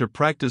endeavored to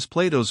practice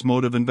Plato's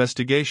mode of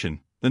investigation,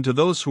 than to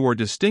those who are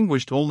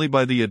distinguished only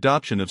by the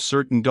adoption of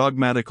certain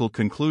dogmatical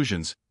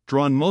conclusions,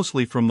 drawn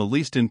mostly from the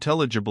least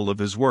intelligible of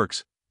his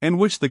works, and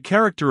which the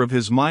character of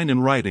his mind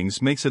and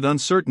writings makes it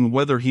uncertain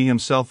whether he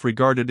himself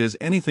regarded as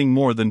anything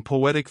more than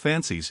poetic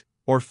fancies,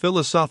 or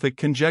philosophic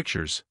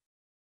conjectures.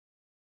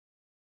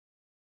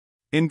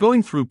 In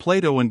going through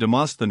Plato and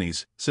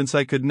Demosthenes, since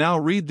I could now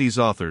read these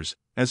authors,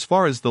 as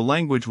far as the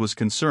language was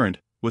concerned,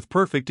 with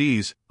perfect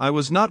ease, I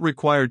was not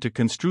required to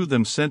construe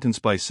them sentence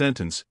by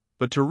sentence,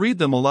 but to read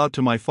them aloud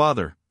to my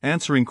father,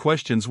 answering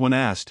questions when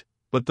asked,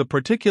 but the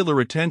particular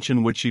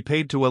attention which he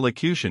paid to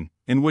elocution,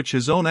 in which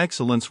his own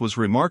excellence was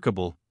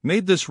remarkable,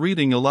 made this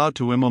reading aloud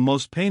to him a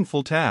most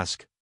painful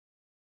task.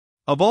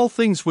 Of all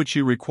things which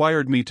he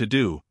required me to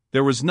do,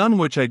 there was none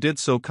which I did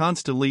so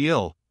constantly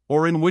ill,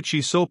 or in which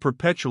he so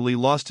perpetually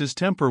lost his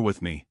temper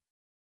with me.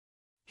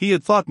 He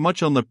had thought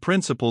much on the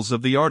principles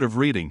of the art of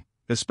reading,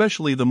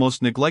 especially the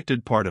most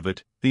neglected part of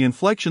it, the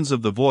inflections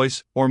of the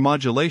voice, or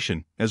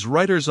modulation, as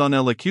writers on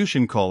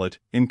elocution call it,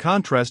 in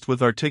contrast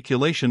with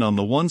articulation on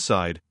the one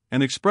side,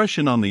 and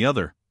expression on the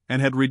other,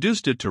 and had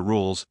reduced it to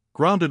rules,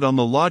 grounded on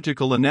the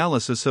logical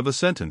analysis of a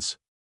sentence.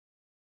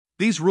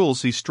 These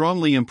rules he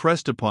strongly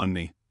impressed upon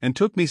me, and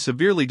took me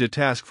severely to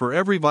task for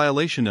every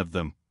violation of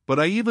them, but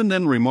I even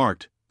then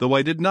remarked, though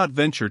I did not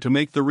venture to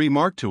make the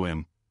remark to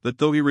him, that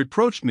though he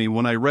reproached me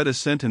when I read a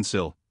sentence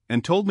ill,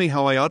 and told me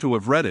how I ought to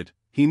have read it,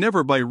 he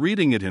never by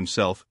reading it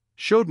himself,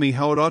 showed me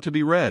how it ought to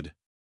be read.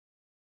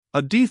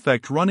 A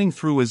defect running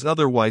through his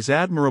otherwise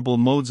admirable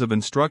modes of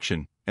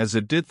instruction, as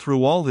it did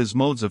through all his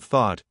modes of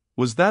thought,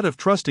 was that of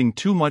trusting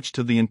too much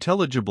to the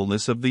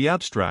intelligibleness of the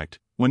abstract,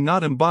 when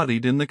not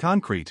embodied in the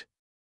concrete.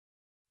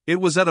 It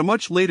was at a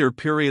much later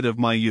period of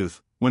my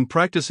youth, when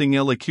practicing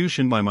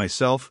elocution by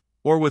myself,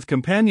 or with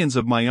companions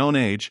of my own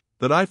age,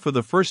 that I for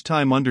the first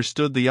time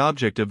understood the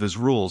object of his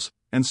rules,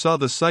 and saw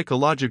the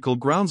psychological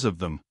grounds of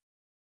them.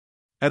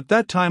 At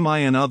that time I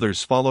and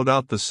others followed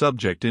out the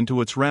subject into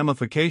its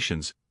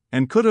ramifications,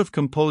 and could have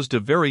composed a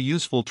very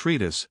useful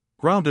treatise,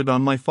 grounded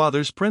on my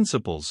father's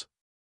principles.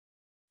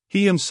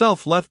 He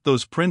himself left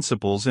those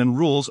principles and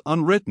rules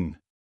unwritten.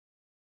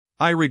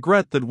 I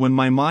regret that when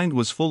my mind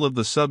was full of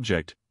the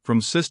subject, from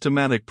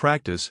systematic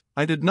practice,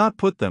 I did not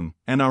put them,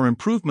 and our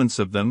improvements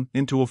of them,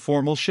 into a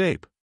formal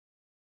shape.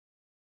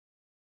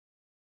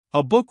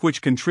 A book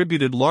which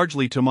contributed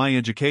largely to my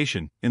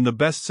education, in the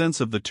best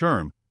sense of the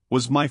term,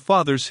 was my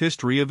father's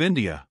History of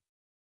India.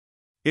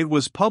 It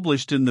was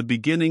published in the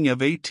beginning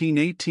of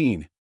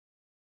 1818.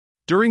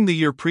 During the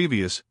year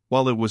previous,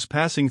 while it was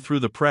passing through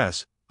the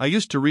press, I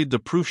used to read the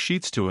proof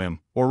sheets to him,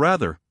 or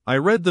rather, I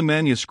read the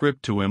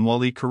manuscript to him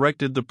while he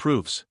corrected the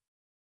proofs.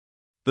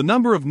 The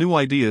number of new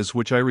ideas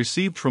which I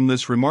received from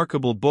this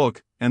remarkable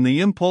book, and the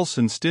impulse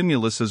and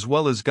stimulus as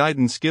well as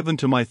guidance given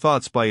to my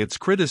thoughts by its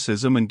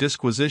criticism and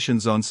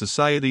disquisitions on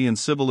society and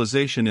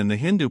civilization in the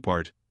Hindu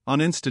part,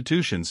 on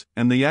institutions,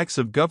 and the acts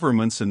of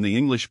governments in the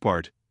English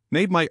part,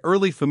 made my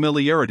early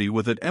familiarity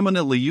with it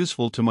eminently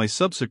useful to my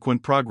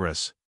subsequent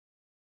progress.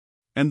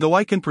 And though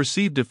I can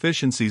perceive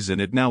deficiencies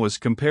in it now as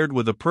compared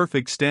with a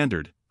perfect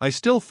standard, I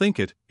still think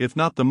it, if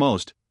not the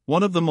most,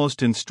 one of the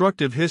most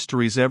instructive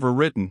histories ever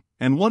written,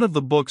 and one of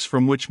the books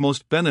from which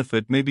most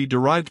benefit may be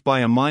derived by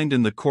a mind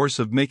in the course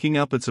of making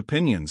up its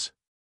opinions.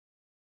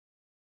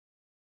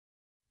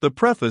 The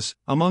preface,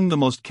 among the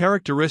most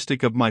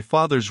characteristic of my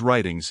father's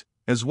writings,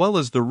 as well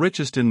as the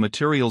richest in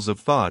materials of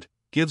thought,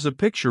 gives a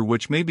picture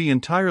which may be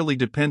entirely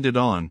depended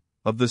on,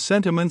 of the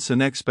sentiments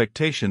and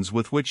expectations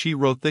with which he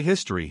wrote the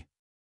history.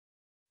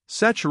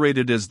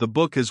 Saturated as the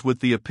book is with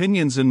the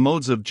opinions and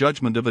modes of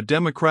judgment of a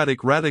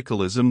democratic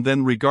radicalism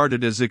then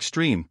regarded as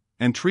extreme,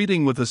 and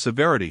treating with a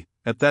severity,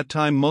 at that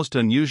time most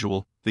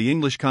unusual, the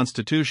English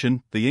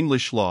Constitution, the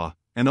English law,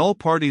 and all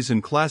parties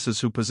and classes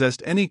who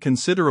possessed any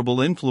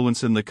considerable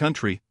influence in the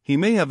country, he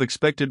may have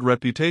expected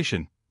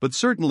reputation, but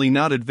certainly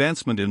not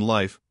advancement in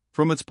life,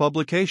 from its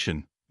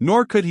publication,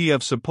 nor could he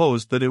have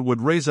supposed that it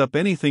would raise up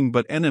anything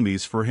but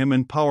enemies for him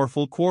in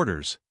powerful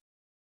quarters.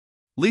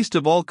 Least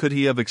of all could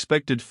he have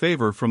expected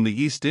favor from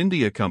the East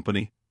India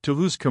Company, to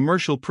whose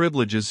commercial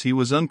privileges he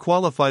was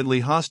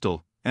unqualifiedly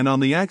hostile, and on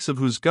the acts of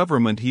whose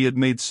government he had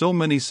made so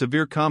many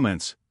severe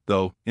comments,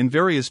 though, in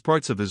various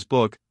parts of his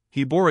book,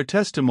 he bore a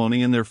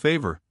testimony in their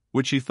favor,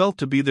 which he felt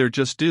to be their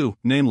just due,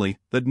 namely,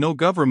 that no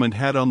government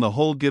had on the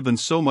whole given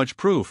so much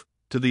proof,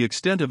 to the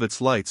extent of its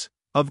lights,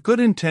 of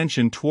good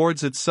intention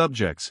towards its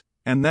subjects,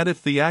 and that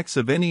if the acts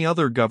of any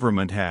other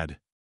government had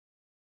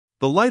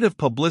the light of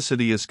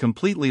publicity is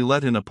completely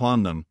let in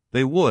upon them,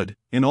 they would,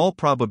 in all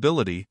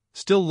probability,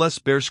 still less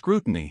bear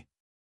scrutiny.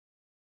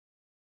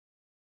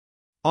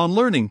 On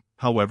learning,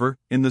 however,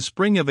 in the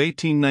spring of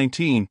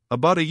 1819,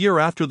 about a year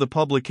after the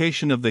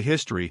publication of the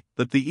history,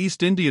 that the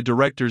East India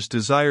Directors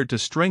desired to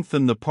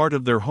strengthen the part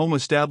of their home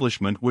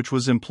establishment which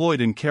was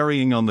employed in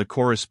carrying on the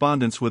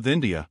correspondence with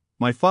India,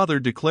 my father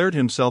declared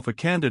himself a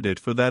candidate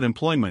for that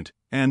employment,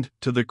 and,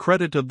 to the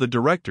credit of the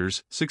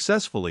directors,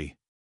 successfully.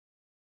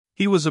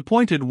 He was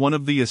appointed one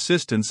of the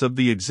assistants of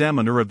the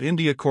Examiner of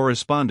India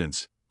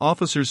Correspondence,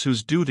 officers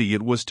whose duty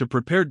it was to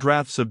prepare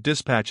drafts of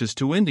dispatches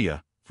to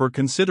India, for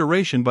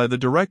consideration by the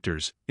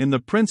directors, in the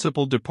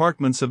principal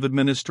departments of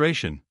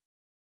administration.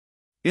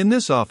 In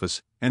this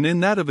office, and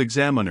in that of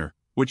Examiner,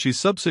 which he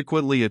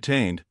subsequently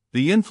attained,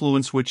 the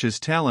influence which his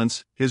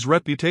talents, his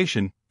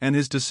reputation, and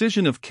his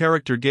decision of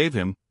character gave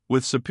him,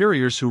 with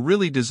superiors who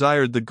really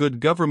desired the good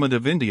government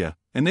of India,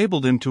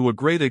 enabled him to a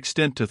great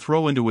extent to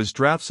throw into his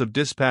drafts of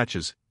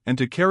dispatches, and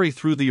to carry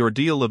through the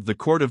ordeal of the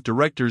Court of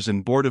Directors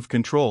and Board of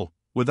Control,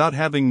 without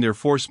having their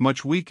force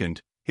much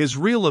weakened, his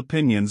real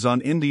opinions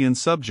on Indian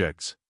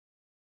subjects.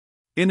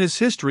 In his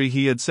history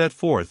he had set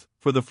forth,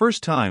 for the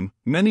first time,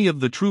 many of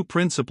the true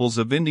principles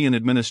of Indian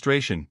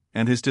administration,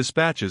 and his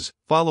dispatches,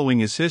 following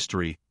his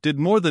history, did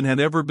more than had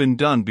ever been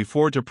done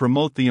before to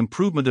promote the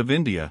improvement of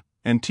India,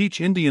 and teach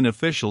Indian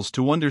officials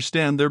to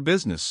understand their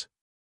business.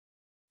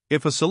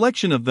 If a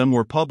selection of them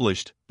were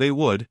published, they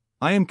would,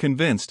 I am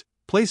convinced,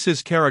 place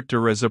his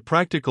character as a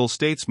practical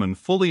statesman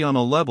fully on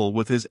a level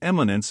with his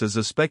eminence as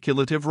a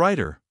speculative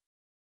writer.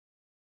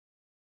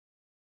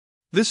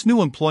 This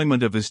new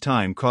employment of his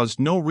time caused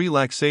no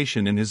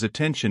relaxation in his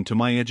attention to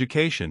my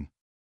education.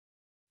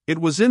 It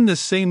was in this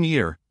same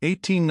year,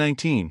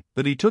 1819,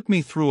 that he took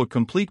me through a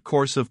complete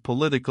course of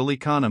political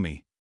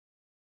economy.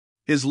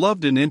 His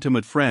loved and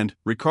intimate friend,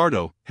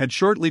 Ricardo, had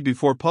shortly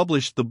before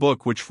published the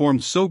book which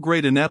formed so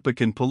great an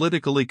epoch in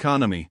political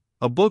economy,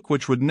 a book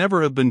which would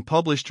never have been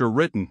published or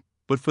written,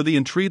 but for the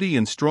entreaty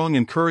and strong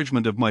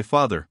encouragement of my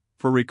father,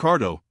 for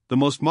Ricardo, the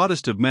most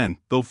modest of men,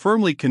 though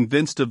firmly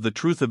convinced of the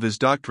truth of his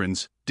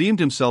doctrines, deemed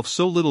himself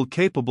so little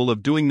capable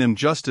of doing them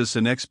justice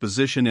in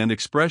exposition and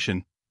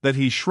expression, that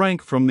he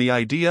shrank from the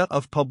idea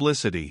of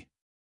publicity.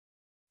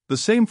 The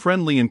same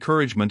friendly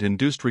encouragement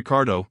induced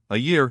Ricardo, a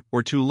year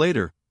or two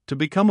later, to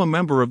become a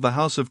member of the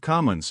House of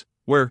Commons,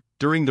 where,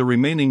 during the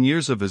remaining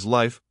years of his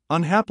life,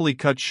 unhappily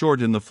cut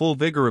short in the full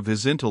vigor of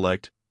his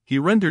intellect, he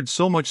rendered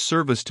so much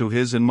service to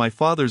his and my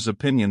father's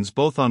opinions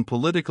both on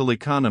political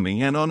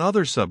economy and on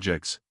other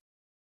subjects.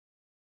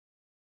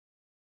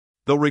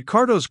 Though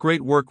Ricardo's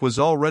great work was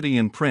already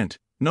in print,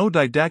 no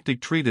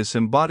didactic treatise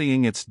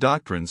embodying its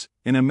doctrines,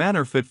 in a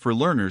manner fit for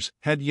learners,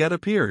 had yet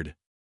appeared.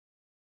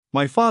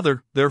 My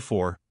father,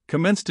 therefore,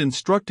 commenced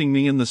instructing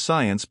me in the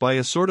science by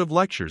a sort of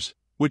lectures,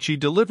 which he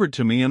delivered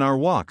to me in our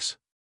walks.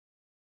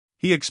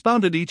 He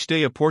expounded each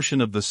day a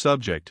portion of the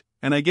subject,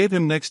 and I gave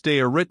him next day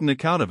a written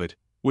account of it,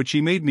 which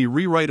he made me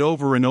rewrite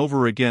over and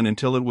over again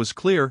until it was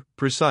clear,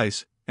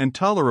 precise, and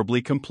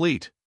tolerably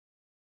complete.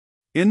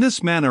 In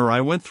this manner I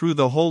went through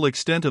the whole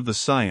extent of the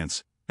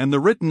science, and the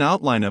written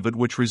outline of it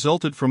which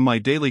resulted from my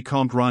daily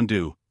compte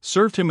rendu,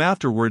 served him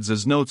afterwards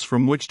as notes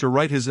from which to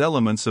write his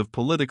elements of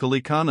political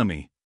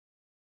economy.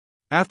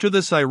 After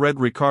this I read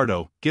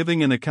Ricardo,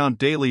 giving an account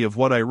daily of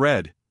what I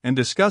read, and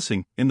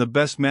discussing, in the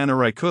best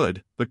manner I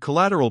could, the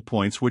collateral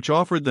points which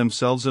offered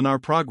themselves in our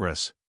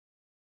progress.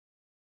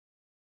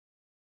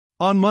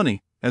 On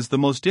money, as the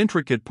most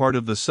intricate part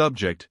of the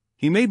subject,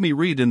 he made me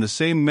read in the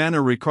same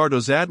manner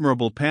Ricardo's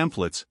admirable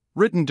pamphlets,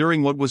 written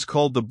during what was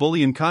called the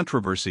Bullion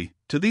Controversy.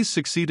 To these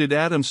succeeded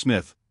Adam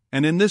Smith,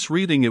 and in this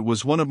reading it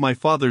was one of my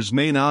father's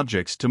main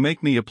objects to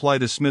make me apply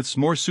to Smith's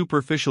more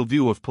superficial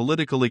view of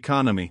political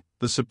economy,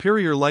 the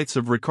superior lights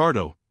of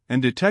Ricardo,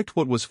 and detect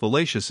what was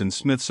fallacious in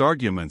Smith's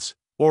arguments,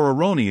 or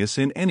erroneous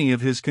in any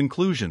of his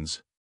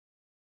conclusions.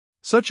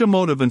 Such a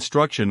mode of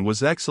instruction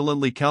was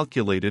excellently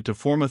calculated to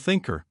form a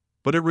thinker,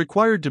 but it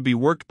required to be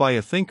worked by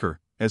a thinker,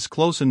 as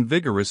close and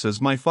vigorous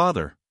as my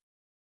father.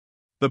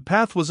 The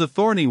path was a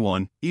thorny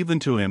one, even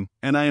to him,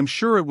 and I am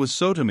sure it was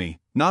so to me,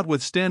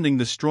 notwithstanding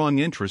the strong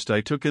interest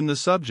I took in the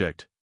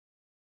subject.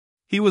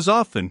 He was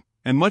often,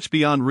 and much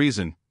beyond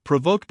reason,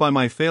 provoked by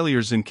my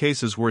failures in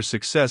cases where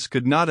success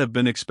could not have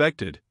been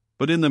expected,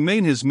 but in the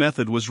main his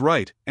method was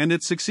right, and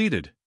it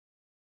succeeded.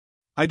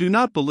 I do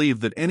not believe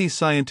that any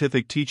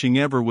scientific teaching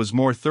ever was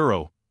more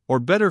thorough, or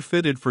better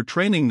fitted for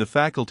training the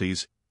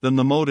faculties, than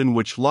the mode in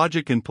which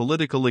logic and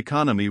political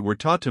economy were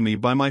taught to me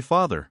by my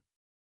father.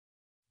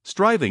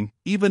 Striving,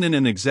 even in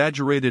an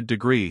exaggerated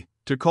degree,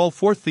 to call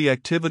forth the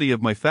activity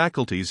of my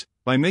faculties,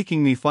 by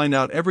making me find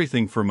out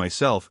everything for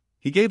myself,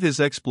 he gave his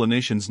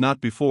explanations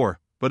not before,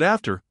 but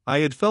after, I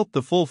had felt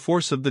the full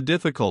force of the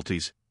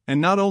difficulties,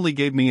 and not only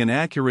gave me an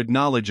accurate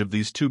knowledge of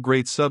these two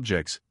great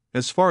subjects,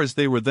 as far as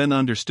they were then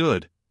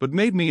understood, but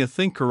made me a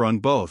thinker on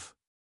both.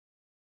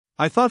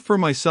 I thought for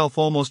myself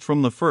almost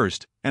from the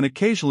first, and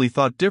occasionally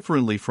thought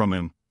differently from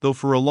him, though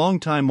for a long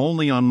time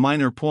only on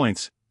minor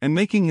points, and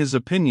making his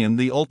opinion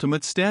the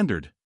ultimate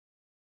standard.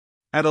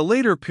 At a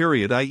later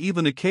period I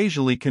even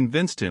occasionally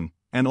convinced him,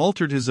 and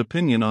altered his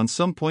opinion on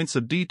some points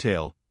of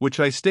detail, which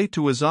I state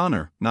to his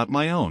honor, not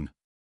my own.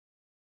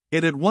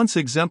 It at once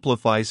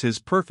exemplifies his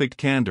perfect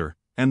candor,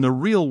 and the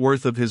real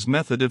worth of his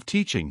method of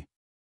teaching.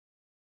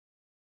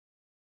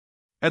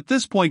 At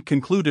this point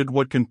concluded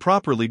what can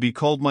properly be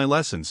called my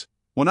lessons.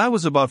 When I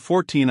was about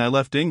 14 I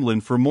left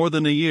England for more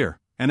than a year,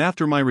 and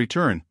after my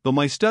return, though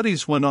my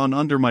studies went on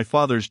under my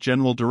father's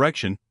general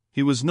direction,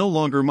 he was no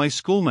longer my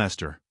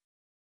schoolmaster.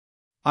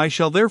 I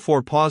shall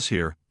therefore pause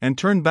here, and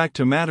turn back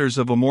to matters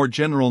of a more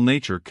general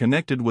nature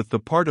connected with the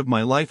part of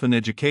my life and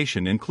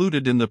education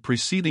included in the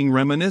preceding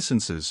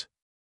reminiscences.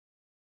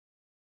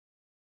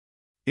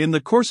 In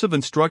the course of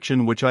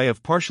instruction which I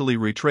have partially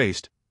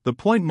retraced, the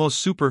point most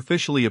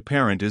superficially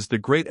apparent is the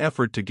great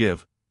effort to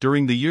give,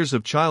 during the years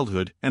of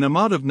childhood, an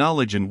amount of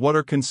knowledge in what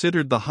are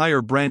considered the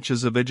higher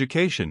branches of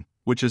education,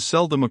 which is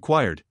seldom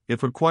acquired,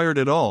 if acquired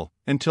at all,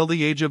 until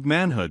the age of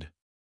manhood.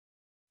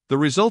 The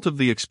result of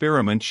the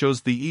experiment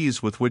shows the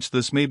ease with which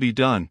this may be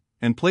done,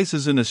 and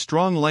places in a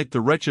strong light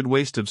the wretched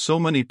waste of so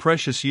many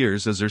precious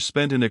years as are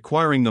spent in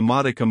acquiring the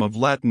modicum of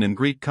Latin and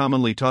Greek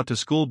commonly taught to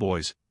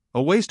schoolboys,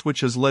 a waste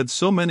which has led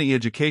so many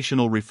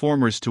educational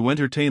reformers to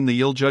entertain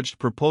the ill-judged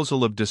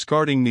proposal of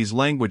discarding these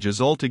languages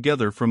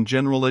altogether from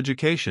general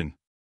education.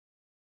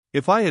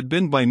 If I had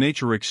been by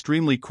nature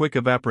extremely quick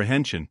of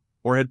apprehension,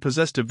 or had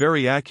possessed a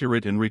very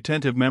accurate and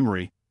retentive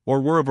memory,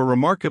 or were of a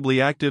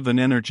remarkably active and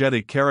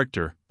energetic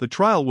character, the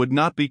trial would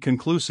not be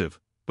conclusive,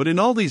 but in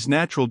all these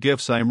natural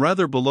gifts I am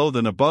rather below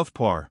than above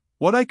par.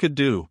 What I could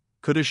do,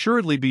 could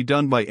assuredly be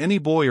done by any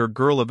boy or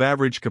girl of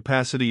average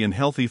capacity and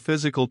healthy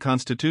physical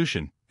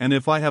constitution, and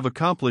if I have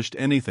accomplished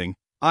anything,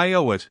 I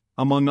owe it,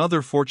 among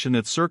other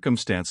fortunate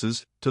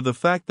circumstances, to the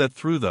fact that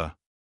through the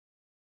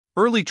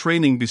early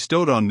training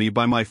bestowed on me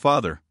by my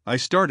father, I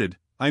started,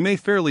 I may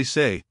fairly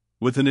say,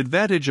 with an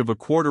advantage of a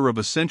quarter of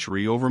a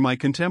century over my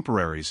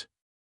contemporaries.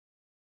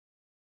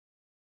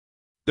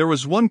 There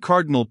was one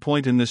cardinal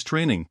point in this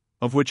training,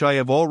 of which I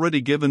have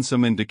already given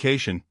some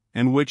indication,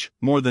 and which,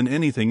 more than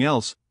anything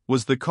else,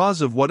 was the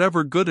cause of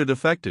whatever good it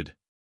effected.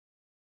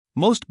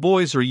 Most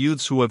boys or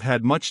youths who have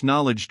had much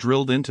knowledge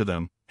drilled into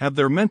them, have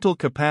their mental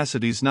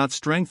capacities not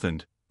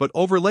strengthened, but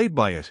overlaid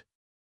by it.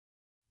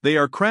 They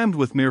are crammed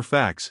with mere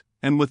facts,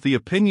 and with the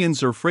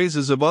opinions or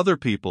phrases of other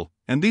people,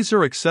 and these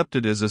are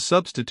accepted as a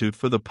substitute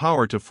for the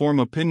power to form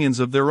opinions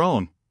of their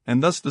own,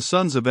 and thus the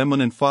sons of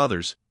eminent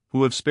fathers,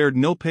 who have spared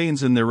no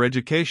pains in their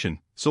education,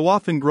 so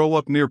often grow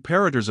up mere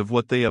parroters of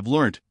what they have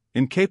learnt,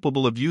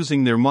 incapable of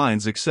using their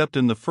minds except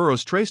in the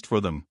furrows traced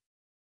for them.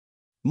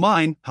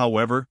 Mine,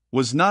 however,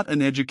 was not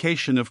an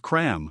education of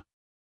cram.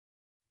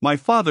 My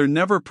father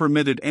never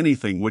permitted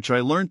anything which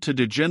I learnt to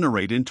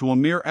degenerate into a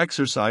mere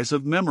exercise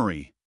of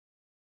memory.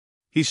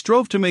 He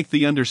strove to make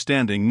the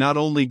understanding not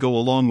only go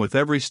along with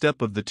every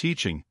step of the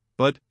teaching,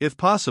 but, if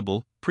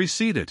possible,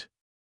 precede it.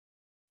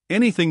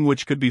 Anything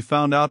which could be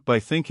found out by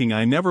thinking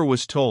I never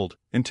was told,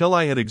 until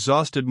I had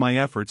exhausted my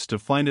efforts to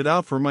find it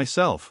out for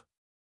myself.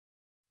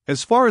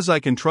 As far as I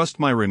can trust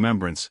my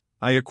remembrance,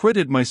 I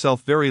acquitted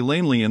myself very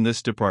lamely in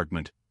this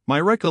department. My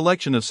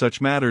recollection of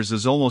such matters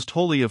is almost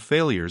wholly of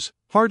failures,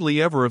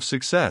 hardly ever of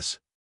success.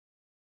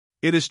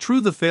 It is true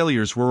the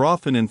failures were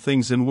often in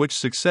things in which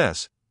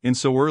success, in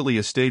so early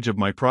a stage of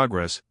my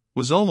progress,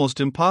 was almost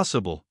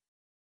impossible.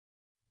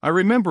 I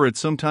remember at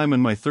some time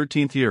in my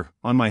 13th year,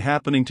 on my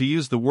happening to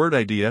use the word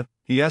idea,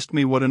 he asked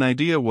me what an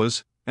idea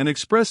was, and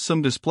expressed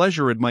some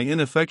displeasure at my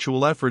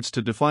ineffectual efforts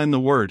to define the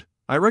word.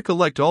 I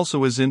recollect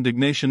also his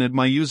indignation at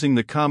my using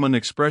the common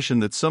expression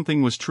that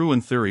something was true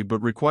in theory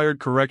but required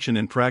correction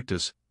in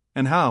practice,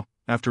 and how,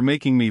 after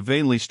making me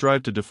vainly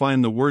strive to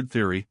define the word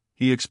theory,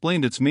 he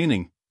explained its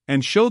meaning,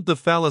 and showed the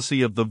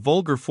fallacy of the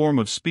vulgar form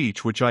of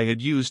speech which I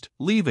had used,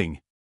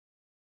 leaving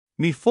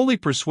me fully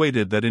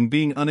persuaded that in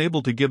being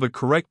unable to give a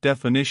correct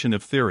definition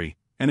of theory,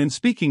 and in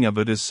speaking of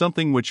it as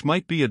something which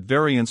might be at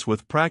variance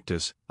with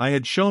practice, I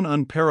had shown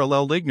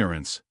unparalleled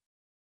ignorance.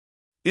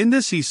 In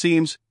this he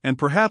seems, and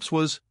perhaps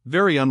was,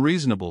 very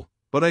unreasonable,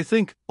 but I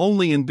think,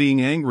 only in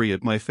being angry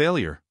at my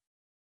failure.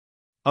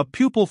 A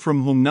pupil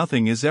from whom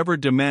nothing is ever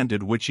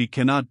demanded which he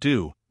cannot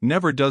do,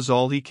 never does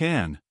all he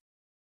can.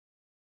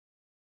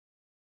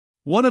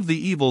 One of the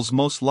evils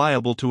most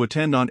liable to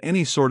attend on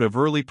any sort of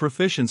early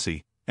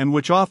proficiency, and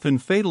which often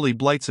fatally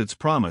blights its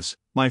promise,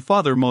 my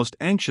father most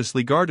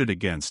anxiously guarded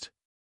against.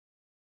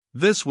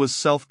 This was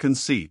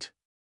self-conceit.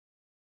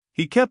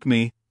 He kept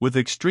me, with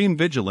extreme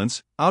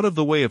vigilance, out of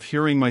the way of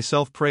hearing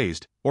myself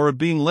praised, or of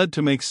being led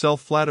to make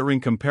self-flattering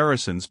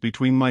comparisons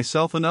between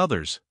myself and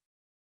others.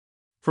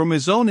 From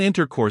his own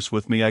intercourse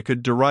with me I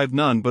could derive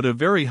none but a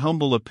very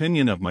humble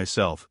opinion of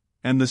myself,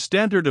 and the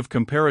standard of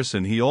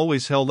comparison he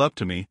always held up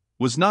to me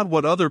was not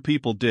what other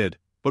people did,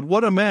 but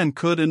what a man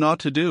could and ought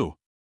to do.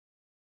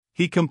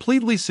 He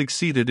completely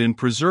succeeded in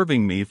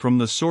preserving me from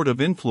the sort of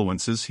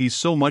influences he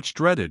so much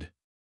dreaded.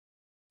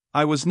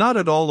 I was not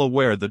at all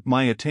aware that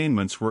my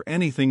attainments were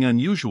anything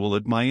unusual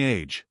at my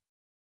age.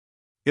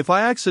 If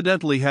I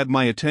accidentally had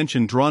my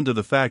attention drawn to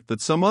the fact that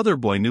some other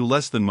boy knew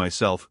less than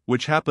myself,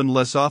 which happened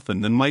less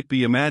often than might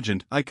be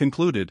imagined, I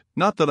concluded,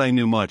 not that I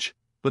knew much,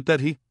 but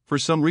that he, for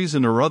some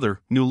reason or other,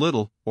 knew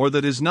little, or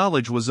that his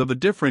knowledge was of a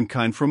different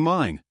kind from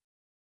mine.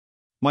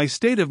 My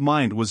state of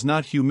mind was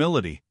not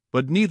humility,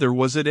 but neither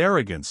was it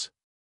arrogance.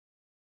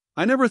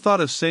 I never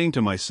thought of saying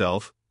to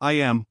myself, I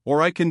am,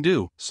 or I can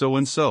do, so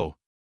and so.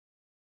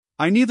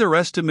 I neither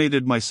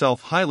estimated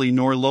myself highly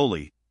nor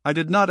lowly. I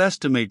did not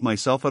estimate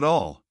myself at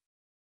all.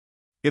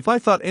 If I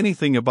thought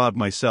anything about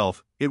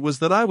myself, it was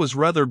that I was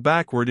rather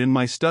backward in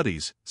my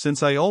studies,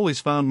 since I always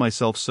found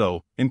myself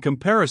so, in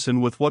comparison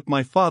with what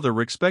my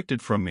father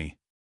expected from me.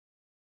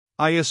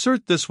 I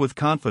assert this with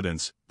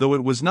confidence, though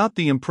it was not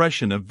the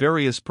impression of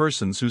various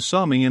persons who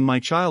saw me in my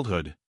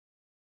childhood.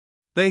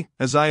 They,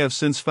 as I have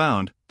since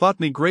found, thought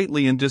me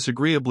greatly and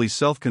disagreeably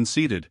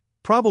self-conceited,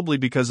 probably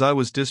because I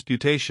was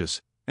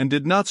disputatious, and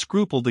did not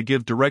scruple to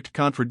give direct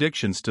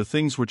contradictions to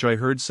things which I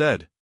heard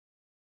said.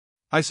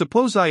 I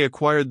suppose I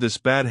acquired this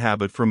bad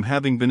habit from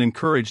having been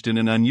encouraged in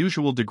an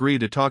unusual degree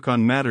to talk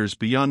on matters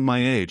beyond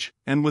my age,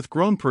 and with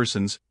grown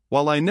persons,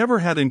 while I never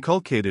had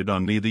inculcated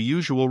on me the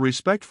usual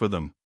respect for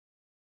them.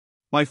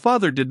 My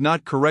father did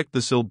not correct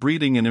this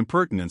ill-breeding and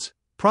impertinence,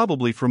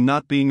 probably from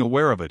not being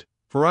aware of it,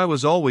 for I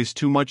was always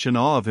too much in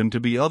awe of him to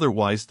be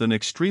otherwise than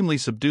extremely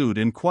subdued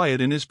and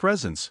quiet in his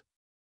presence.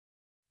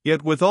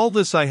 Yet with all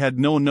this I had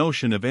no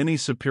notion of any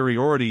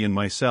superiority in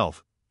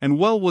myself, and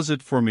well was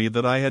it for me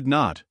that I had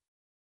not.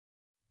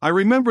 I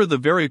remember the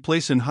very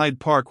place in Hyde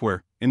Park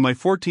where, in my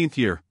 14th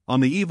year, on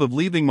the eve of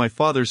leaving my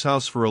father's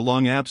house for a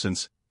long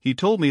absence, he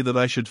told me that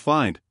I should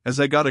find, as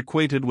I got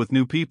acquainted with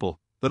new people,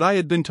 that I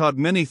had been taught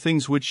many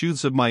things which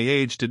youths of my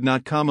age did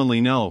not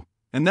commonly know,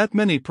 and that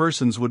many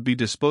persons would be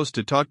disposed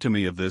to talk to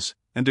me of this,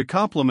 and to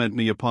compliment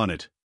me upon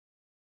it.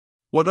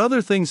 What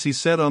other things he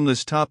said on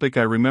this topic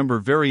I remember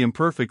very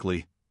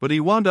imperfectly, but he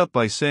wound up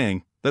by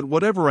saying, that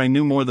whatever I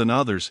knew more than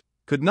others,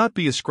 could not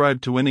be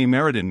ascribed to any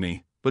merit in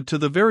me, but to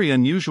the very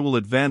unusual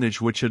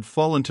advantage which had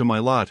fallen to my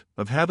lot,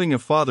 of having a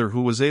father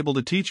who was able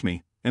to teach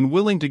me, and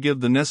willing to give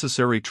the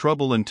necessary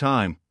trouble and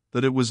time,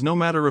 that it was no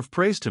matter of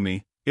praise to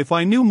me, if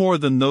I knew more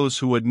than those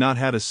who had not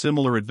had a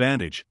similar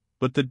advantage,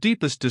 but the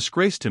deepest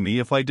disgrace to me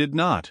if I did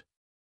not.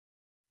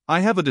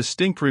 I have a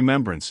distinct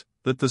remembrance,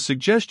 that the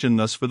suggestion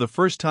thus for the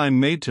first time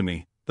made to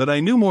me, that I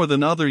knew more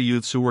than other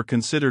youths who were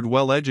considered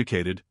well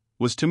educated,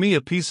 was to me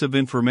a piece of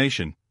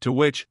information, to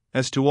which,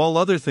 as to all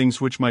other things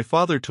which my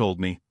father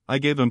told me, I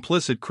gave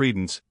implicit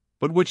credence,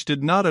 but which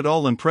did not at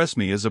all impress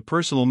me as a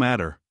personal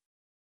matter.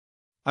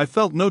 I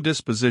felt no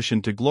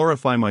disposition to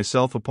glorify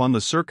myself upon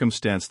the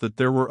circumstance that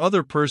there were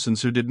other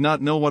persons who did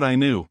not know what I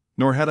knew,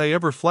 nor had I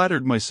ever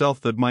flattered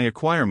myself that my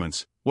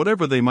acquirements,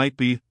 whatever they might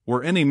be,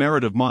 were any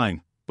merit of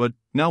mine, but,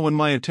 now when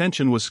my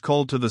attention was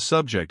called to the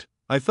subject,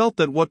 I felt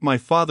that what my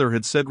father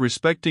had said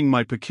respecting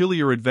my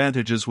peculiar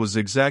advantages was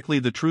exactly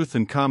the truth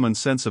and common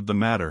sense of the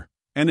matter,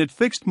 and it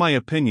fixed my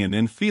opinion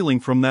and feeling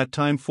from that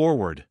time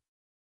forward.